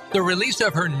announce the release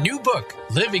of her new book,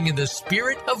 Living in the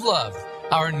Spirit of Love,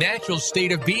 Our Natural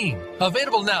State of Being,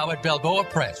 available now at Balboa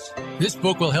Press. This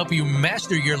book will help you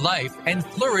master your life and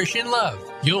flourish in love.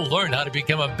 You'll learn how to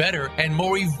become a better and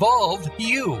more evolved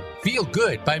you. Feel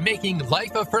good by making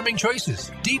life-affirming choices.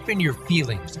 Deepen your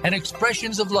feelings and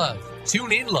expressions of love.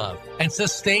 Tune in love and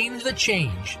sustain the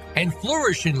change. And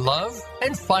flourish in love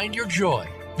and find your joy.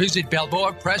 Visit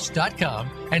BalboaPress.com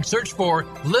and search for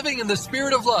Living in the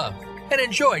Spirit of Love and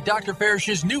enjoy Dr.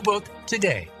 Farish's new book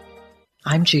today.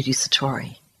 I'm Judy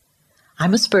Satori.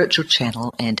 I'm a spiritual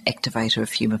channel and activator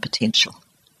of human potential.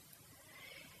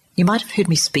 You might have heard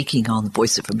me speaking on the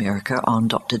Voice of America on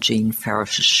Dr. Jean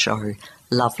Farish's show,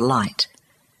 Love Light,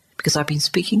 because I've been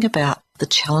speaking about the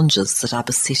challenges that are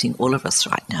besetting all of us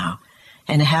right now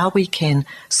and how we can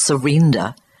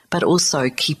surrender but also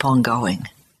keep on going.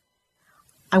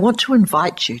 I want to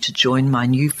invite you to join my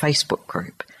new Facebook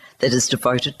group that is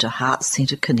devoted to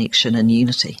heart-centered connection and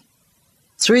unity.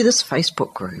 Through this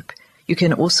Facebook group, you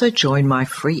can also join my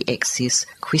free access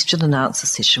question and answer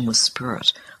session with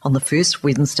Spirit on the first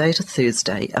Wednesday to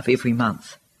Thursday of every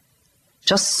month.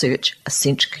 Just search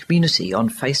Ascension Community on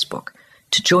Facebook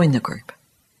to join the group.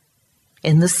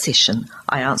 In this session,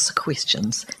 I answer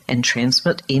questions and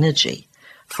transmit energy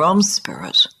from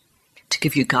Spirit to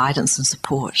give you guidance and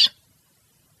support.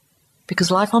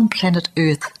 Because life on planet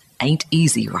Earth ain't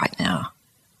easy right now.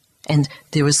 And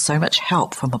there is so much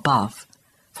help from above,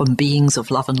 from beings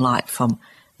of love and light, from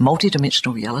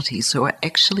multidimensional realities who are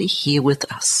actually here with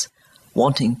us,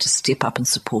 wanting to step up and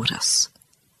support us.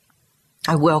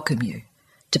 I welcome you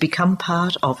to become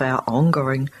part of our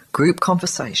ongoing group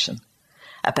conversation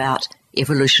about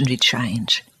evolutionary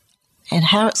change and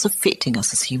how it's affecting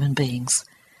us as human beings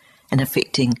and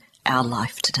affecting our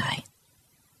life today.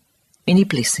 Many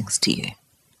blessings to you.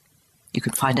 You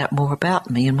can find out more about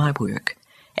me and my work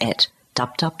at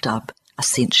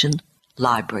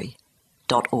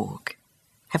www.ascensionlibrary.org.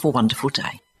 Have a wonderful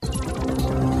day.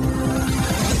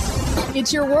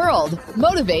 It's your world.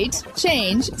 Motivate,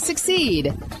 change, succeed.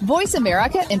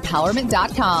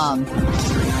 VoiceAmericaEmpowerment.com.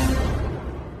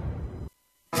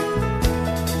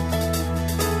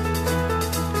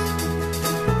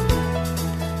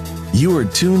 You are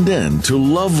tuned in to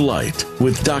Love Light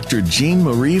with Dr. Jean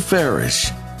Marie Farish.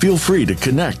 Feel free to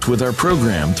connect with our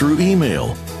program through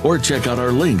email or check out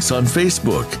our links on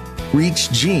Facebook.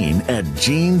 Reach Jean at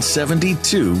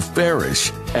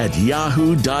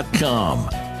Jean72Farish@yahoo.com.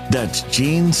 That's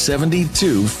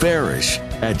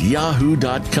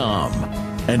Jean72Farish@yahoo.com.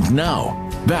 And now,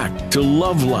 back to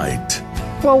Love Light.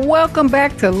 Well, welcome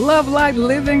back to Love Light,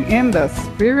 living in the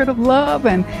spirit of love.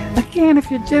 And again,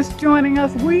 if you're just joining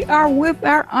us, we are with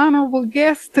our honorable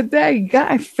guest today,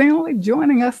 Guy Finley,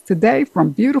 joining us today from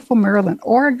beautiful Maryland,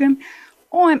 Oregon.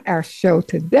 On our show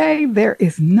today, there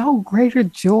is no greater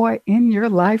joy in your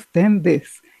life than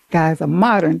this. Guy's a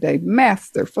modern-day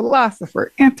master,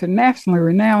 philosopher, internationally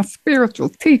renowned spiritual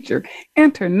teacher,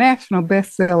 international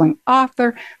best-selling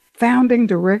author, founding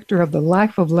director of the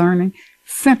Life of Learning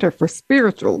Center for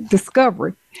Spiritual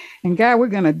Discovery. And Guy, we're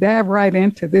going to dive right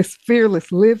into this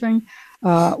fearless living.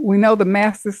 We know the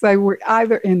masters say we're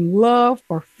either in love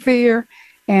or fear.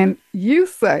 And you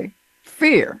say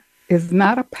fear is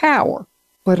not a power,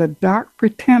 but a dark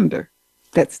pretender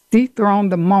that's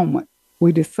dethroned the moment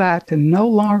we decide to no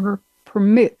longer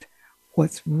permit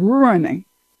what's ruining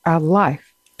our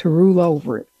life to rule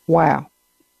over it. Wow.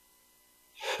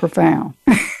 Profound.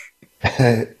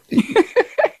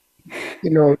 You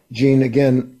know, Jean,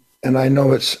 again, and I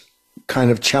know it's kind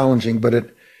of challenging, but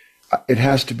it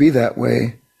has to be that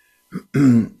way.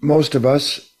 Most of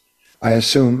us, I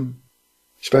assume,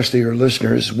 especially your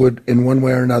listeners, would in one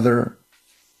way or another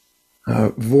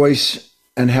voice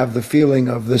and have the feeling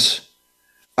of this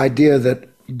idea that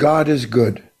God is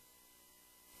good,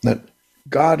 that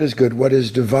God is good. What is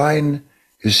divine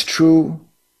is true.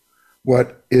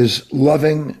 What is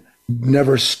loving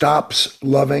never stops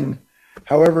loving.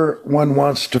 However one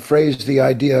wants to phrase the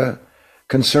idea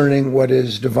concerning what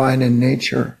is divine in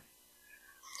nature.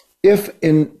 If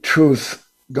in truth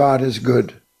God is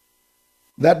good,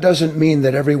 that doesn't mean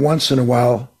that every once in a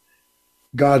while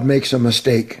God makes a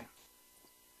mistake.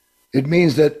 It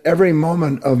means that every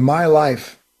moment of my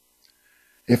life,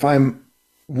 if I'm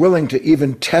willing to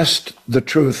even test the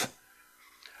truth,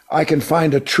 I can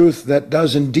find a truth that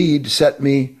does indeed set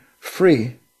me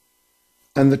free.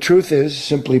 And the truth is,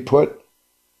 simply put,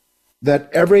 that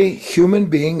every human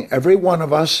being, every one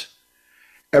of us,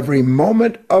 every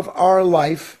moment of our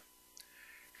life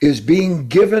is being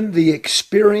given the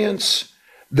experience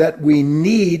that we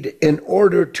need in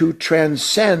order to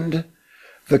transcend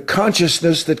the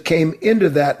consciousness that came into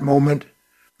that moment,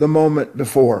 the moment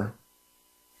before.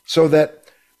 So that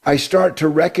I start to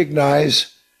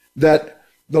recognize that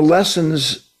the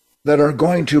lessons that are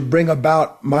going to bring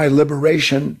about my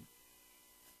liberation,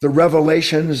 the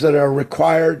revelations that are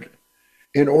required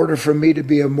in order for me to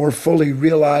be a more fully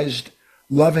realized,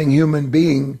 loving human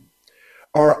being,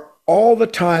 are all the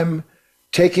time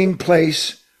taking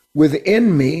place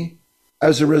within me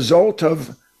as a result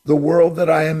of the world that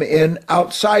I am in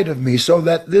outside of me. So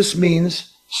that this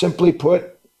means, simply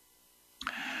put,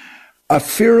 a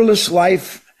fearless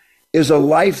life is a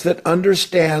life that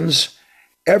understands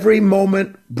every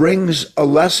moment brings a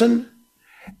lesson,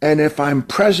 and if I'm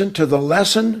present to the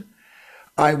lesson,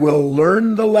 I will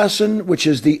learn the lesson, which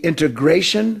is the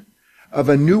integration of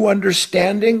a new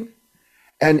understanding.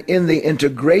 And in the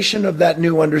integration of that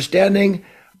new understanding,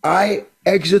 I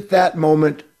exit that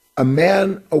moment a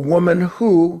man, a woman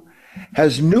who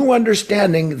has new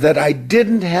understanding that I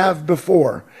didn't have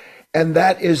before. And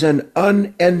that is an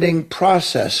unending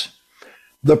process.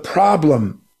 The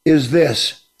problem is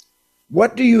this.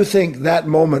 What do you think that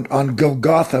moment on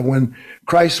Golgotha when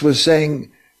Christ was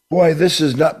saying, boy, this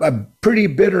is not a pretty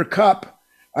bitter cup.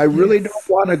 I really don't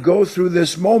want to go through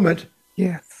this moment.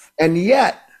 Yes. And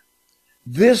yet,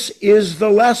 this is the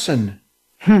lesson,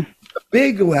 the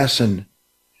big lesson.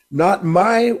 Not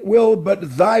my will,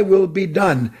 but thy will be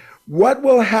done. What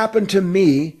will happen to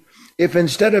me if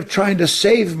instead of trying to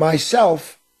save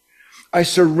myself, I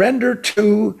surrender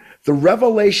to the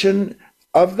revelation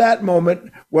of that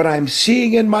moment, what I'm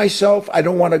seeing in myself? I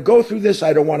don't want to go through this.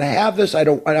 I don't want to have this. I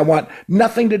want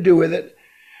nothing to do with it.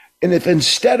 And if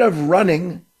instead of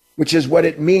running, which is what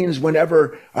it means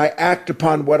whenever I act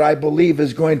upon what I believe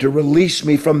is going to release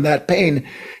me from that pain,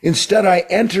 instead I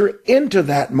enter into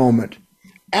that moment,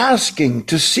 asking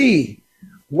to see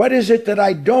What is it that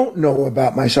I don't know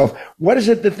about myself? What is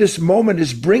it that this moment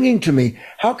is bringing to me?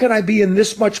 How can I be in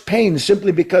this much pain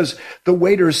simply because the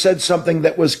waiter said something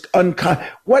that was unkind?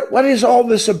 What is all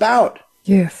this about?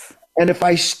 Yes. And if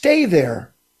I stay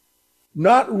there,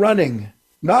 not running,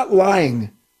 not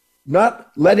lying, not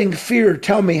letting fear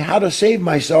tell me how to save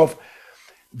myself,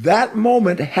 that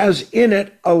moment has in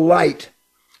it a light.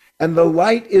 And the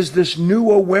light is this new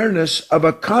awareness of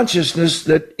a consciousness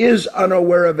that is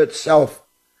unaware of itself.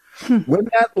 When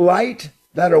that light,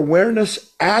 that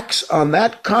awareness acts on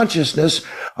that consciousness,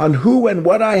 on who and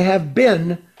what I have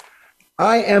been,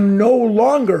 I am no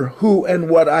longer who and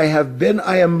what I have been.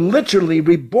 I am literally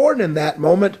reborn in that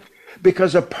moment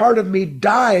because a part of me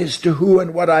dies to who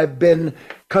and what I've been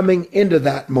coming into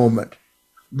that moment.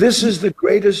 This is the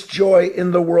greatest joy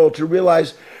in the world, to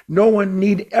realize no one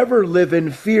need ever live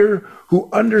in fear, who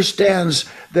understands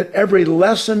that every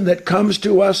lesson that comes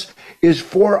to us is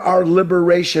for our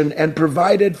liberation and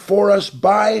provided for us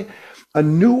by a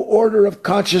new order of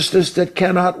consciousness that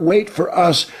cannot wait for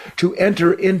us to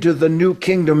enter into the new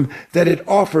kingdom that it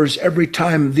offers every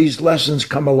time these lessons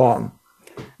come along.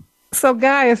 So,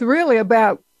 Guy, it's really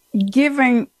about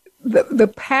giving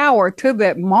the power to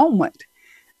that moment.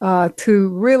 To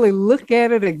really look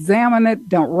at it, examine it,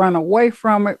 don't run away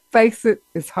from it, face it.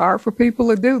 It's hard for people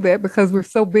to do that because we're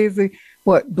so busy,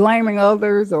 blaming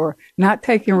others or not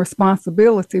taking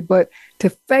responsibility, but to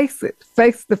face it,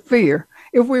 face the fear.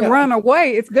 If we run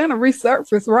away, it's going to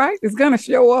resurface, right? It's going to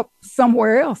show up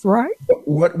somewhere else, right?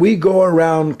 What we go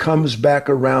around comes back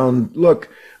around. Look,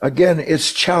 again,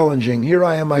 it's challenging. Here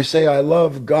I am, I say, I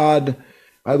love God,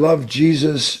 I love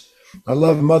Jesus, I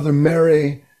love Mother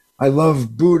Mary, I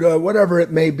love Buddha, whatever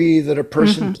it may be that a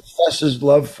person professes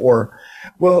love for.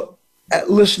 Well,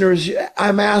 listeners,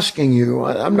 I'm asking you,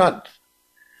 I'm not,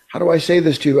 how do I say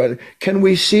this to you? Can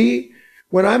we see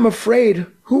when I'm afraid,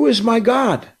 who is my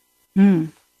God?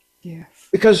 Yes.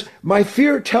 Because my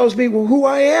fear tells me who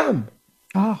I am.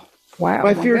 Oh, wow.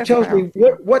 My fear tells me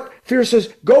what fear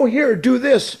says, go here, do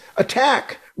this,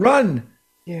 attack, run.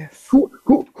 Yes.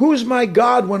 Who's my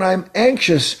God when I'm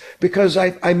anxious because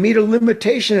I meet a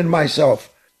limitation in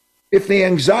myself? If the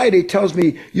anxiety tells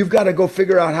me you've got to go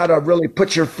figure out how to really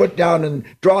put your foot down and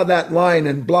draw that line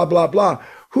and blah, blah, blah,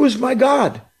 who's my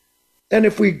God? And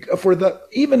if we're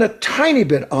even a tiny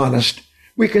bit honest,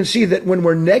 we can see that when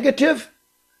we're negative,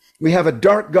 we have a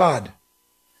dark God.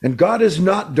 And God is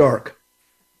not dark.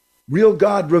 Real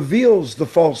God reveals the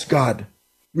false God.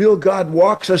 Real God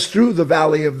walks us through the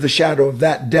valley of the shadow of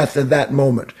that death in that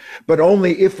moment. But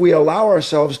only if we allow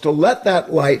ourselves to let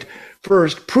that light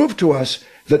first prove to us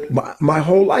that my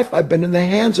whole life I've been in the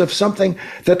hands of something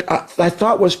that I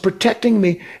thought was protecting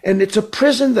me, and it's a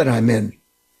prison that I'm in.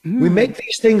 We make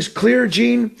these things clear,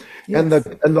 Jean, and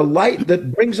the light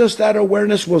that brings us that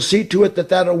awareness will see to it that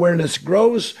that awareness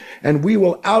grows, and we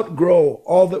will outgrow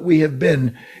all that we have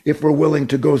been if we're willing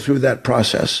to go through that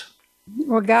process.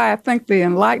 Well, Guy, I think the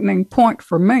enlightening point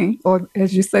for me, or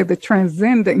as you say, the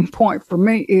transcending point for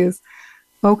me is,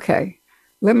 okay,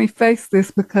 let me face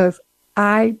this because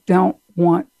I don't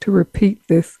want to repeat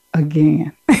this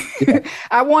again. Yeah.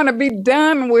 I want to be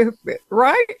done with it,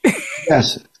 right?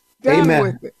 Yes. Done Amen.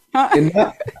 with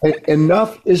it.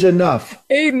 Enough is enough.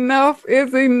 Enough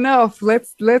is enough.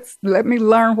 Let me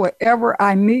learn whatever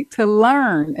I need to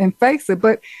learn and face it.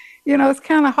 But it's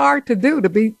kind of hard to do, to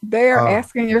be there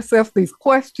asking yourself these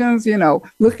questions,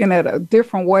 looking at a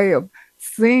different way of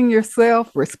seeing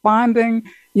yourself, responding,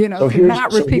 to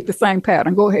not repeat the same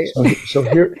pattern. Go ahead.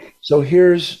 So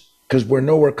here's, because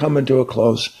we're coming to a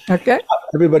close. Okay.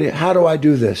 Everybody, how do I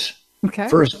do this? Okay.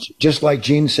 First, just like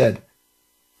Jean said,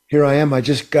 here I am. I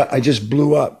just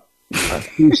blew up. I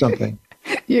threw something.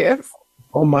 Yes.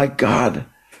 Oh my God.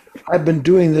 I've been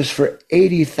doing this for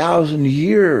 80,000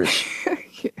 years. Yes.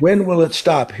 When will it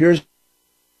stop? Here's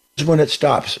when it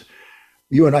stops.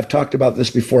 You and I've talked about this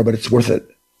before, but it's worth it.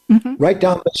 Write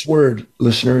down this word,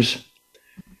 listeners.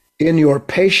 In your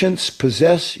patience,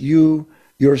 possess you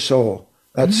your soul.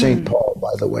 That's St. Paul,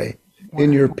 by the way. Wow.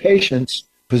 In your patience,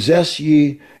 possess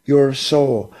ye your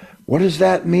soul. What does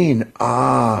that mean?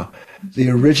 The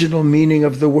original meaning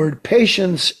of the word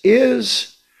patience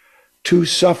is to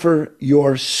suffer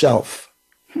yourself.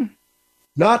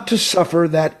 Not to suffer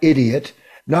that idiot,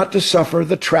 not to suffer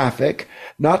the traffic,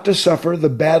 not to suffer the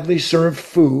badly served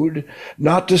food,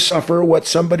 not to suffer what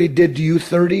somebody did to you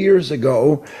 30 years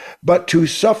ago, but to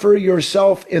suffer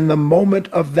yourself in the moment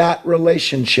of that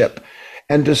relationship.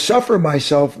 And to suffer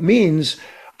myself means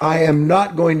I am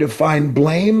not going to find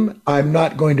blame. I'm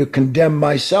not going to condemn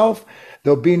myself.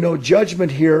 There'll be no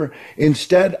judgment here.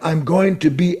 Instead, I'm going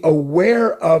to be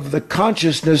aware of the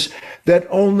consciousness that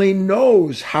only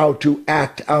knows how to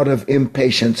act out of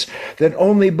impatience, that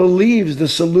only believes the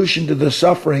solution to the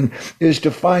suffering is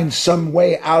to find some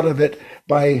way out of it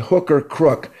by hook or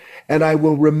crook. And I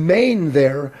will remain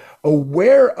there,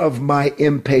 aware of my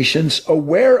impatience,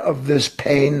 aware of this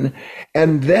pain,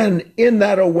 and then in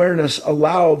that awareness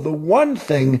allow the one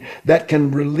thing that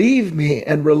can relieve me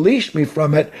and release me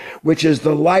from it, which is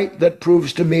the light that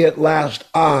proves to me at last,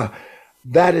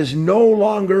 that is no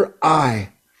longer I.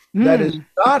 That is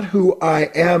not who I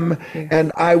am,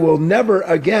 and I will never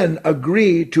again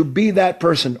agree to be that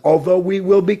person. Although we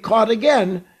will be caught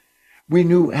again, we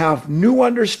have new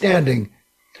understanding.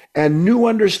 And new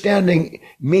understanding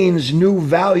means new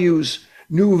values.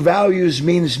 New values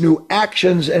means new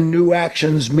actions, and new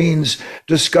actions means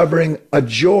discovering a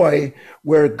joy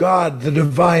where God, the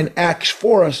divine, acts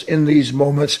for us in these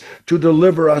moments to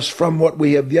deliver us from what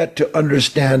we have yet to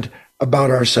understand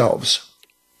about ourselves.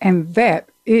 And that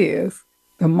is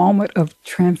the moment of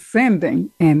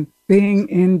transcending and being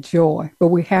in joy, but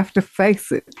we have to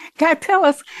face it. Can you tell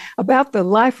us about the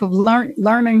Life of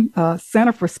Learning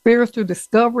Center for Spiritual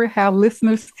Discovery, how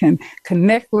listeners can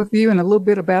connect with you, and a little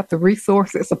bit about the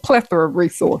resources, a plethora of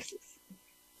resources?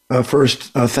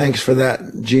 First, thanks for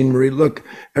that, Jean Marie. Look,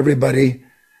 everybody,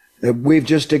 we've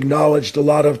just acknowledged a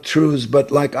lot of truths,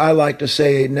 but like I like to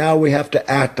say, now we have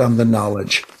to act on the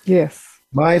knowledge. Yes.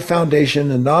 My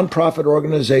foundation, a nonprofit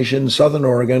organization, Southern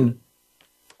Oregon,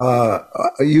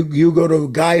 you go to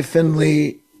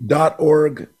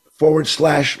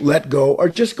guyfinley.org/letgo, or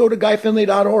just go to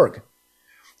guyfinley.org.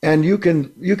 And you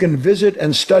can visit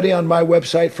and study on my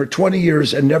website for 20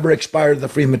 years and never expire the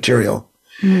free material.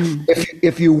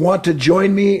 If you want to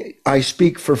join me, I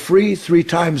speak for free 3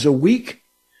 times a week.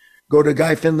 Go to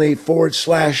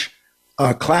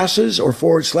guyfinley.com/classes or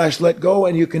 /letgo,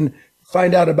 and you can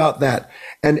find out about that.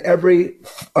 And every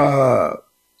 4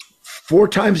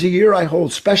 times a year, I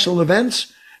hold special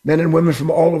events. Men and women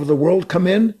from all over the world come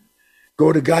in.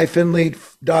 Go to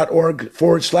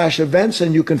guyfinley.org/events,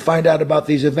 and you can find out about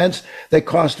these events. They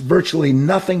cost virtually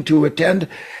nothing to attend.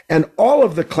 And all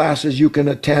of the classes you can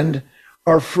attend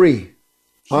are free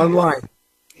online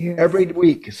every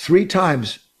week, 3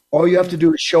 times. All you have to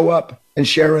do is show up and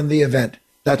share in the event.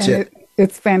 That's it.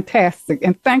 It's fantastic.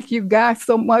 And thank you guys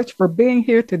so much for being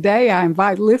here today. I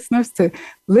invite listeners to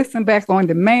listen back on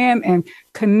demand and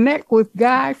connect with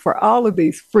Guy for all of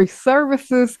these free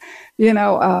services. You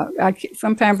know,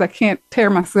 sometimes I can't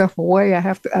tear myself away.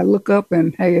 I look up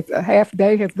and, hey, it's a half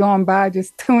day has gone by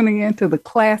just tuning into the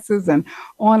classes and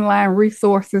online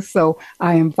resources. So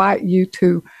I invite you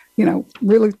to,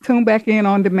 really tune back in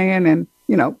on demand and,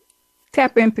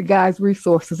 tap into Guy's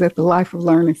resources at the Life of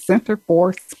Learning Center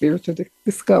for Spiritual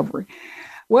Discovery.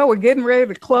 Well, we're getting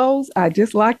ready to close. I'd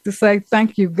just like to say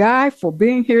thank you, Guy, for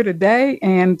being here today,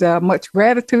 and much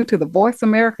gratitude to the Voice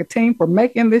America team for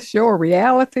making this show a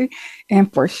reality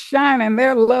and for shining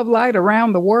their love light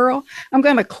around the world. I'm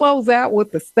going to close out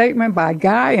with a statement by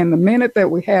Guy in the minute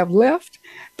that we have left.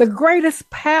 The greatest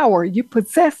power you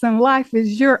possess in life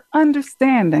is your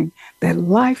understanding that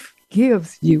life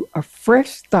gives you a fresh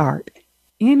start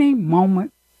any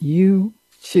moment you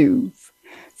choose.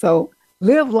 So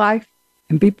live life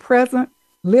and be present.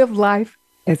 Live life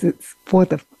as it's for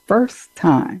the first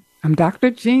time. I'm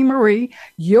Dr. Jean Marie,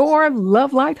 your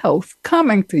Love Light host,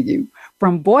 coming to you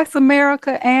from Voice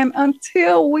America. And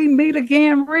until we meet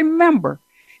again, remember,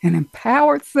 an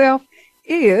empowered self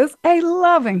is a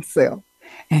loving self.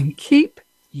 And keep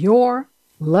your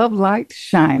love light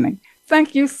shining.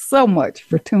 Thank you so much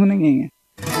for tuning in.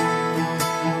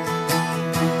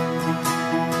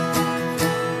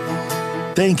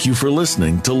 Thank you for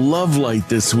listening to Love Light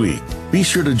this week. Be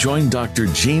sure to join Dr.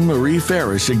 Jean Marie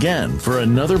Farish again for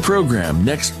another program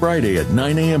next Friday at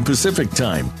 9 a.m. Pacific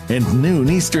Time and noon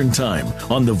Eastern Time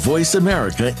on the Voice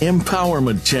America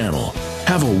Empowerment Channel.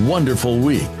 Have a wonderful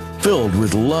week filled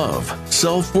with love,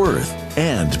 self-worth,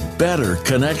 and better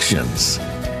connections.